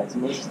public holidays,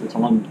 and most of the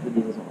time the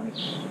diesel's not running.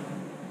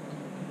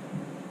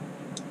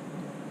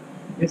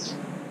 Yes?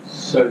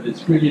 So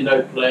there's really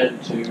no plan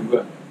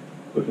to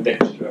put an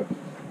extra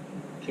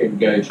 10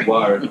 gauge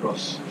wire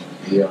across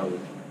the island?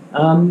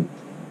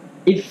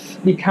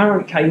 If the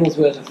current cables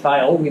were to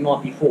fail, we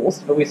might be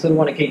forced, but we sort of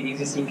want to keep the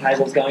existing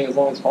cables going as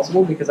long as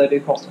possible because they do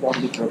cost quite a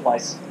bit to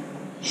replace.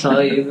 So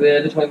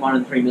they're between 1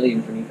 and 3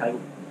 million for a new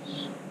cable.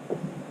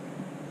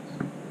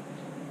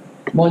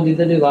 Mind you,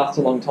 they do last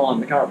a long time.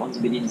 The current ones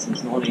have been in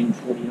since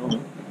 1949,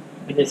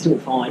 but they're still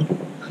fine.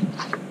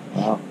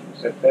 Wow.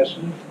 Is that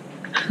fascinating?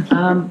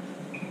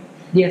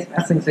 Yes,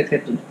 passing's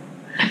accepted.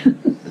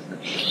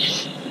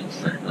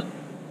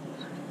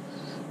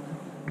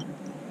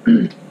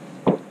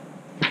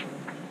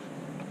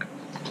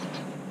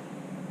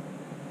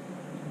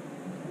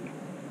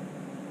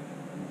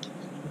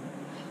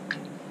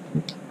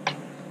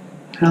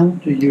 How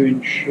do you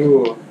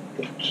ensure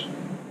that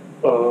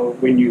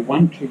when you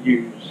want to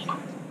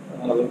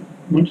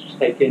want to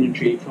take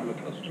energy from a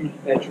customer's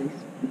batteries,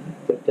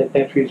 that that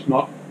battery is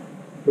not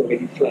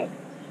already flat.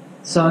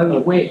 So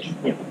we're,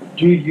 yeah.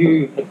 Do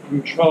you have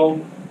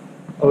control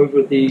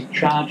over the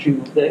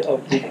charging of the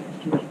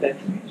storage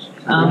batteries?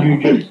 Or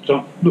you just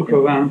look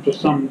around for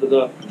some that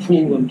are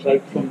full and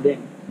take from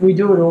them? We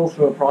do it all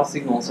through a price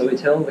signal, so we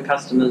tell the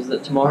customers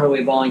that tomorrow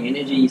we're buying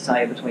energy,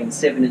 say between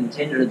 $7 and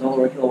 $10 at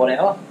 $1 a kilowatt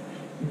hour.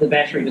 The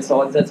battery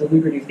decides that's a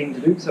lucrative thing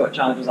to do, so it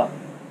charges up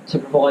to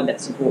provide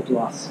that support to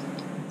us.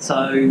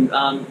 So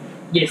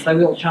yes, they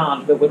will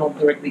charge, but we're not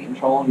directly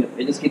controlling it.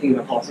 We're just giving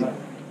them a price signal.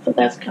 So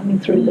that's coming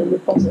through the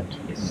deposit.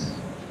 Yes.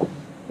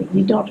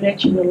 You're not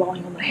actually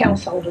relying on the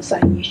householder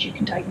saying, yes, you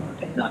can take my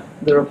power. No,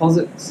 the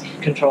reposits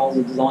controls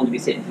are designed to be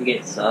set and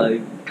forget, so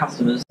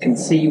customers can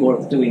see what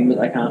it's doing, but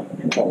they can't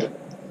control it.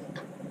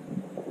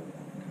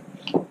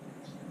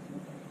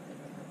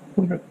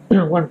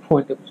 One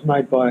point that was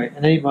made by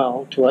an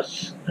email to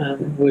us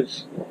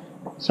was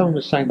someone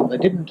was saying that they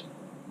didn't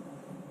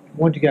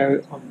want to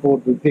go on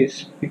board with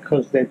this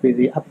because there'd be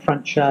the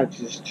upfront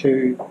charges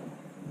to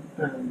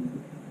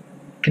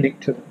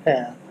connect to the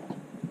power,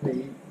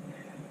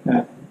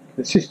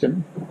 the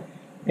system,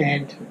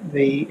 and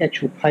the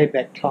actual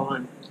payback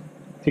time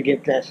to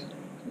get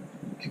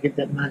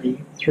that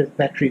money through the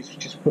batteries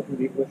just wouldn't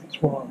be worth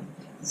its while.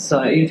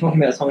 So you're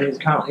talking about someone who's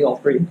currently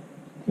off-grid?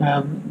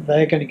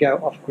 They're going to go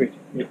off-grid.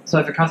 Yep. So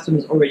if a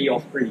customer's already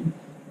off-grid,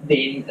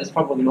 then it's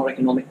probably not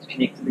economic to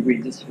connect to the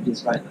grid just to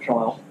participate in the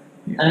trial.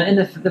 Yeah. And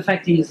the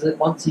fact is that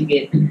once you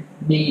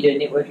need a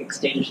network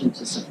extension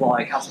to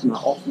supply a customer,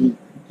 often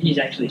it is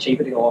actually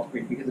cheaper to go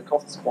off-grid because it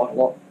costs quite a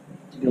lot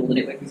to build a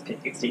network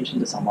extension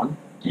to someone.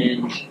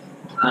 And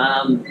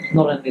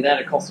not only that,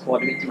 it costs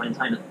quite a bit to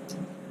maintain it.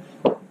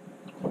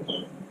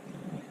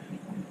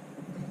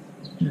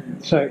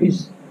 So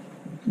is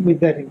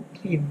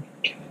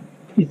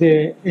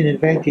there an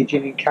advantage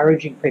in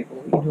encouraging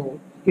people,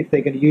 if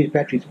they're going to use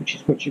batteries, which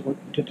is what you want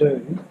them to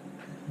do,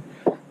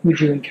 would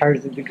you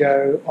encourage them to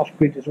go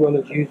off-grid as well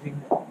as using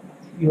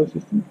your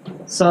system?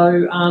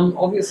 So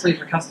obviously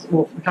for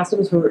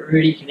customers who are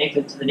already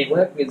connected to the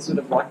network, we'd sort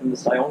of like them to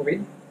stay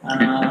on-grid.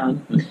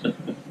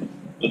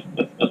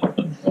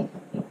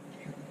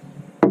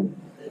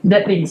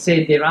 That being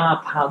said, there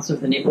are parts of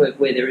the network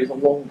where there is a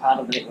long part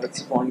of the network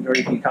supplying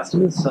very few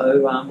customers.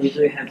 So we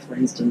do have, for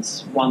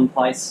instance, one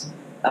place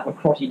up at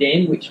Crotty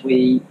Dam, which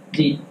we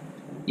did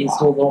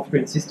install the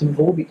off-grid system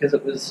for because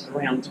it was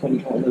around 20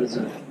 kilometres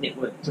of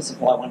network to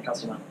supply one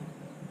customer.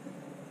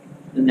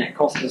 And that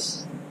cost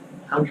us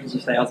hundreds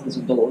of thousands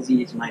of dollars a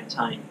year to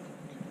maintain.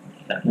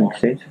 That makes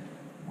sense.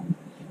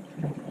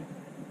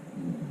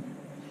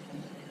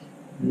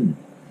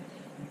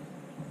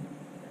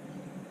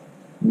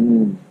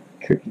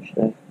 Tricky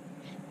stuff.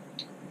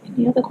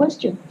 Any other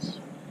questions?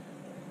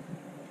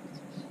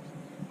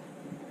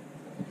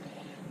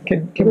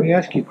 Can we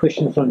ask you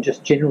questions on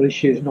just general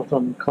issues, not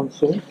on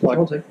CONSORT? Like,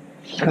 I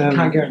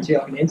can't guarantee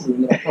I can answer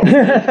them,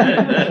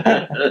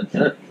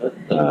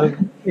 but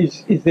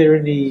is there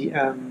any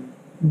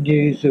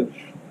news of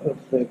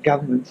the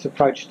government's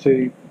approach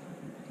to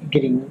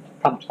getting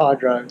pumped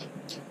hydro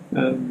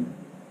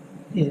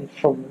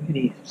from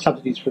any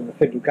subsidies from the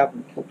federal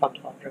government for pumped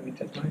hydro in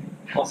Tasmania?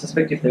 I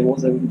suspect if there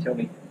was, they wouldn't tell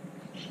me.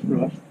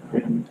 Right.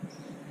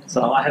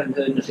 So I haven't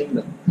heard anything,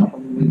 but I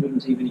probably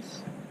wouldn't even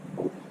if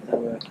they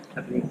were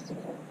happening.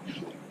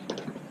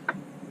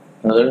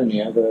 Are there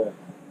any other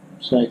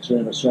states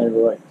around Australia,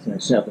 like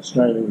South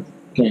Australia with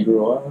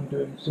Kangaroo Island,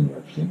 doing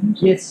similar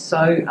things? Yes,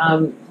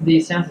 so the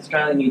South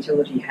Australian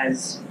utility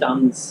has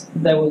done.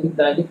 They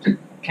looked at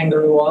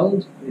Kangaroo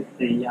Island with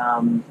the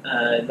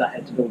they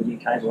had to build a new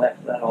cable out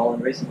to that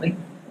island recently.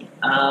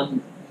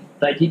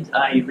 They did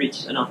a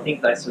RIT, and I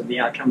think they said the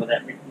outcome of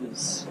that RIT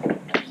was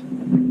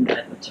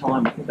at the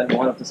time. I think they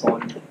might have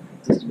decided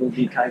just to build a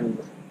new cable.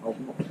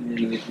 I'm not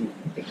familiar with the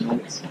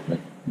economics.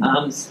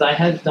 So they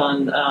have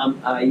done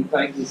a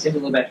vaguely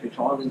similar battery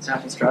trial in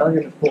South Australia,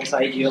 and of course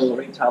AGL, the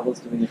retailer, is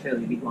doing a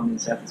fairly big one in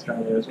South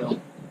Australia as well.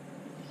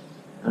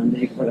 And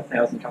they've got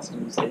 1,000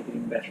 customers there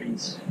getting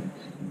batteries.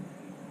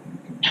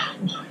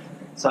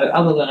 So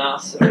other than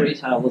us, a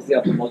retailer is the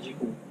other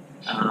logical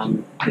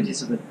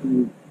participant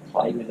who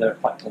play with a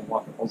platform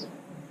like Deposit.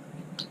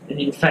 And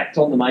in fact,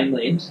 on the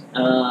mainland,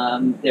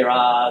 there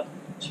are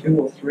 2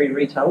 or 3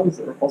 retailers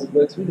that Deposit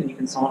works with, and you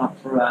can sign up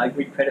for a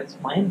grid credits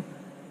plan.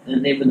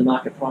 And then when the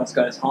market price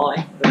goes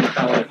high, the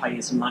retailer will pay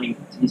you some money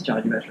to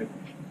discharge your battery.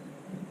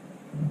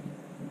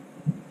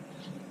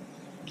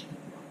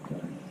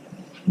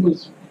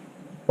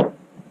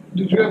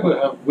 Did you ever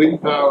have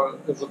wind power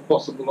as a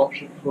possible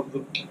option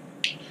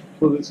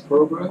for this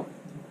program?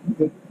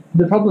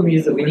 The problem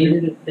is that we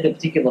needed it at a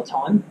particular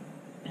time,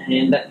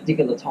 and that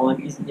particular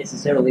time isn't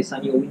necessarily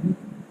sunny or windy.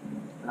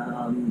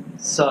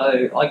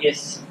 So I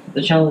guess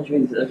the challenge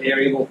with a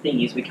variable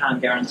thing is we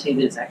can't guarantee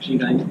that it's actually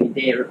going to be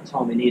there at the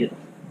time we need it.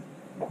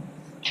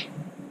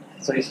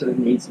 So you sort of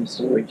need some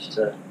storage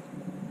to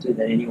do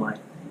that anyway.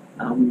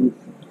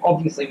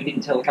 Obviously we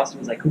didn't tell the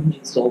customers they couldn't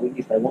install wind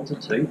if they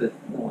wanted to, but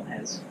no one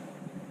has.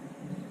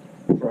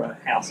 For a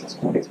house that's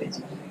quite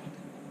expensive.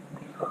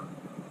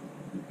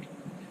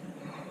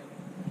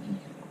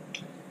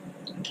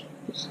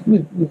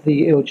 with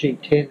the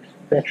LG10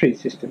 battery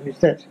system, is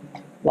that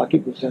like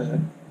it was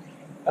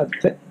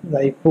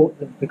they bought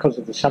them because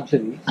of the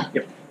subsidies?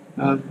 Yep.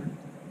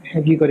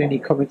 Have you got any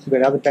comments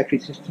about other battery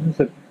systems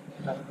that?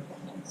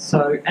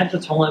 So at the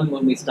time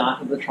when we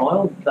started the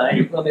trial,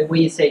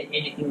 we said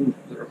anything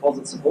the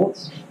reposit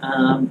supports.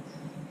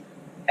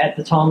 At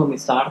the time when we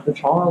started the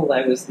trial,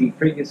 there was the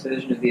previous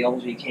version of the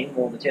LG Ken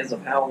or the Tesla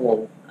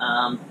Powerwall.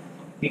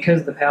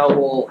 Because the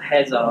Powerwall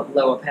has a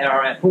lower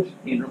power output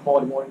and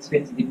required a more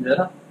expensive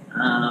inverter,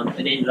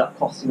 it ended up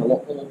costing a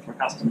lot more for a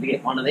customer to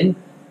get one of them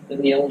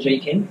than the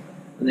LG Ken.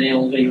 And then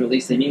LG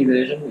released their new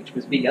version, which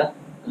was bigger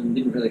and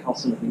didn't really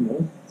cost anything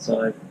more.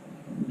 So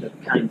it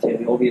became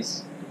fairly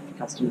obvious for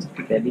customers to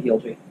pick their big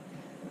LG.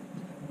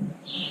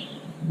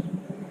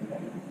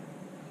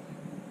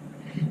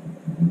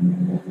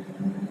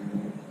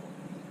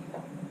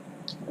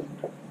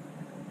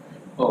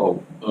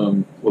 Oh,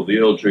 well, the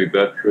LG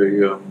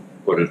battery,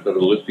 what is that, a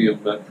lithium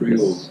battery?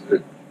 Yes. Or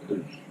it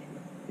is?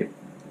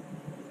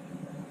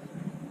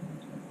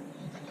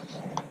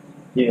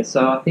 Yeah,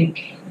 so I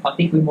think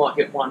we might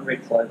get one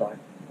red flow though,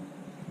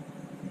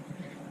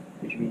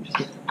 which would be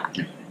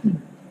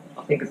interesting.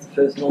 I think it's the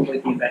first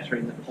non-lithium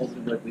battery that the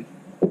positive work with.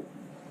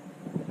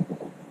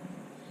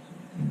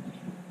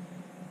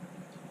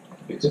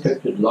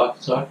 Expected life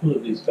cycle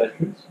of these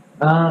batteries?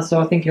 So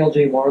I think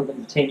LG warranted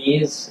them for 10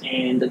 years,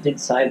 and it did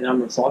say the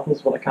number of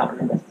cycles, but I can't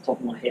remember off the top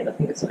of my head. I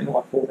think it's something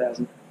like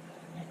 4,000.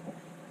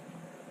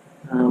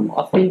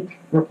 I think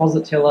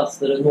Reposit tell us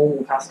that a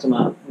normal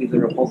customer with a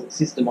Reposit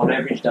system on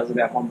average does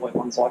about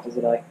 1.1 cycles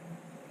a day.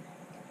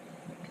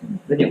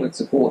 The network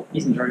support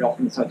isn't very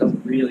often, so it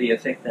doesn't really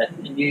affect that.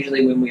 And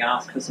usually when we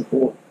ask for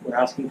support, we're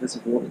asking for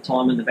support at the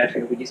time when the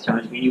battery will be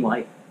discharging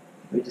anyway.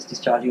 We're just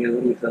discharging it a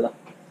little bit further.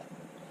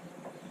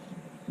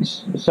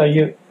 So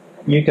you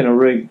can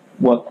read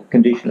what the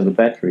condition of the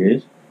battery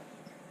is,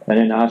 and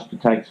then ask to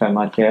take so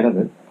much out of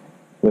it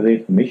with their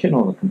permission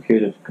or the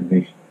computer's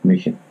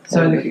permission.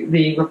 So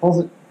the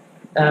Reposit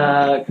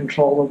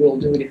controller will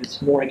do it if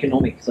it's more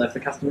economic. So if the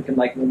customer can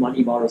make more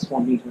money by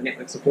responding to a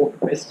network support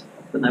request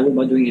than they would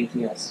by doing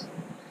anything else.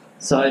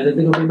 So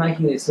they'll be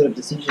making this sort of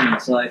decision.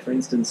 So for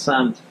instance,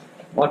 I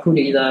could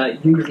either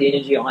use the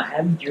energy I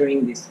have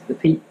during the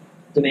peak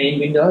demand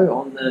window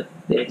on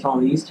their time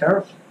of use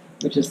tariff,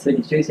 which is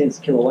 32 cents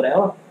a kilowatt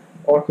hour,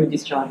 or I could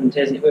discharge from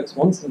TasNetworks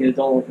once and get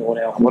 $1 a kilowatt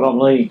hour. What I'm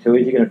leading to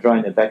is you're going to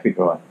drain the battery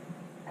dry.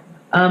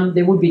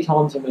 There would be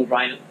times when we'll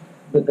drain it,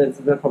 but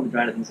they'll probably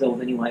drain it themselves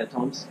anyway at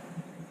times.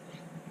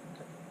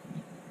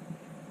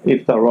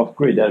 If they're off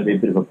grid, that'd be a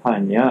bit of a pain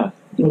in the arse.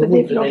 Well,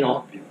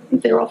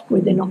 If they're off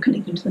grid, they're not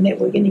connected to the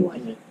network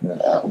anyway.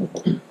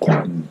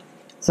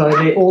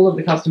 So all of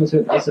the customers who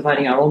are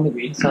participating are on the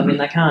grid, so I mean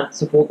they can't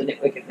support the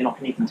network if they're not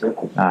connected to it.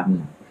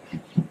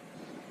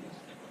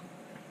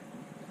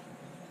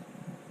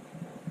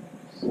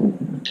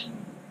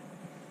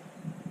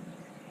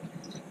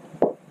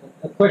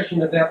 A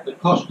question about the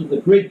cost of the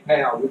grid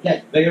power, would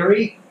that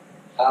vary,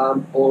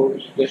 or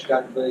is it just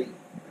going to be,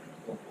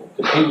 or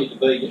continue to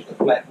be just a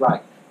flat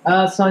rate?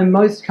 So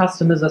most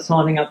customers are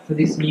signing up for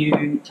this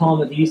new time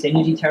of use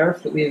energy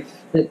tariff that we've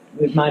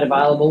made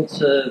available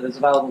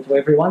to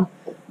everyone.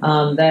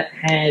 That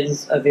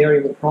has a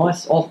variable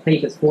price. Off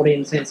peak it's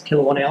 14 cents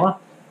kilowatt hour.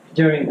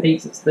 During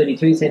peaks it's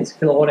 32 cents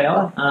kilowatt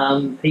hour.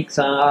 Peaks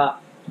are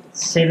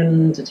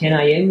 7 to 10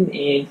 a.m.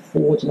 and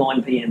 4 to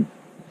 9 p.m.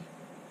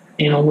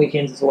 And on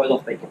weekends it's always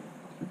off peak.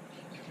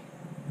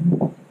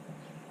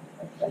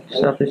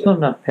 So if there's not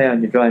enough power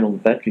and you drain all the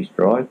batteries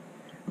dry,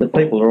 the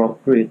people are off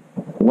grid.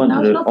 The ones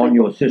that are on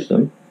your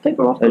system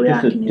People off are grid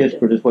just as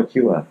desperate as what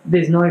you are.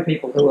 There's no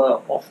people who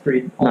are off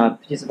grid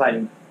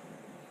participating.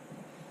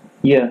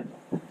 Yeah.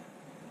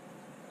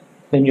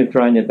 Then you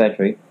drain their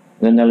battery,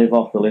 and then they live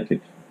off the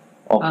electrics,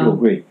 off your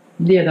grid.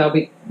 Yeah, they'll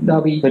be.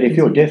 But if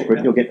you're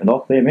desperate, you'll get it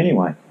off them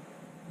anyway.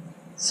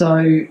 So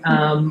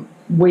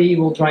we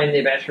will drain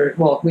their battery.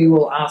 Well, we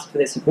will ask for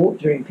their support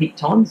during peak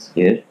times.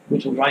 Yes.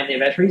 Which will drain their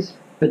batteries.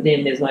 But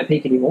then there's no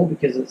peak anymore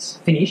because it's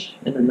finished,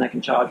 and then they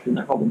can charge with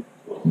no problem.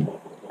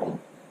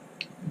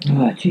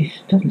 Oh, jeez,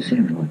 doesn't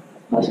sound right.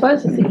 I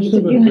suppose the thing is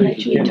that you can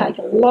actually take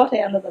a lot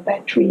out of the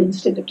battery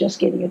instead of just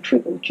getting a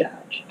trickle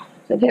charge.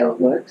 Is that how it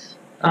works?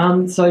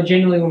 So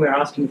generally, when we're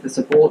asking for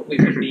support, we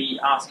would be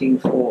asking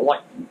for,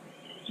 like,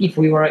 if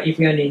we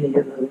only needed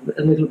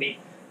a little bit,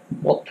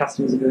 what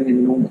customers are doing in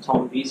the normal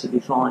time of use would be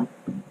fine.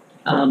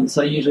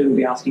 So usually we'll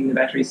be asking the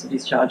batteries to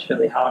discharge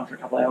fairly hard for a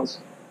couple of hours.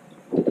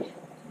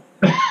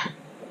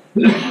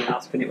 We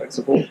ask for network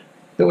support,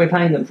 but we're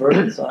paying them for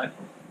it, so.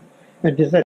 And does that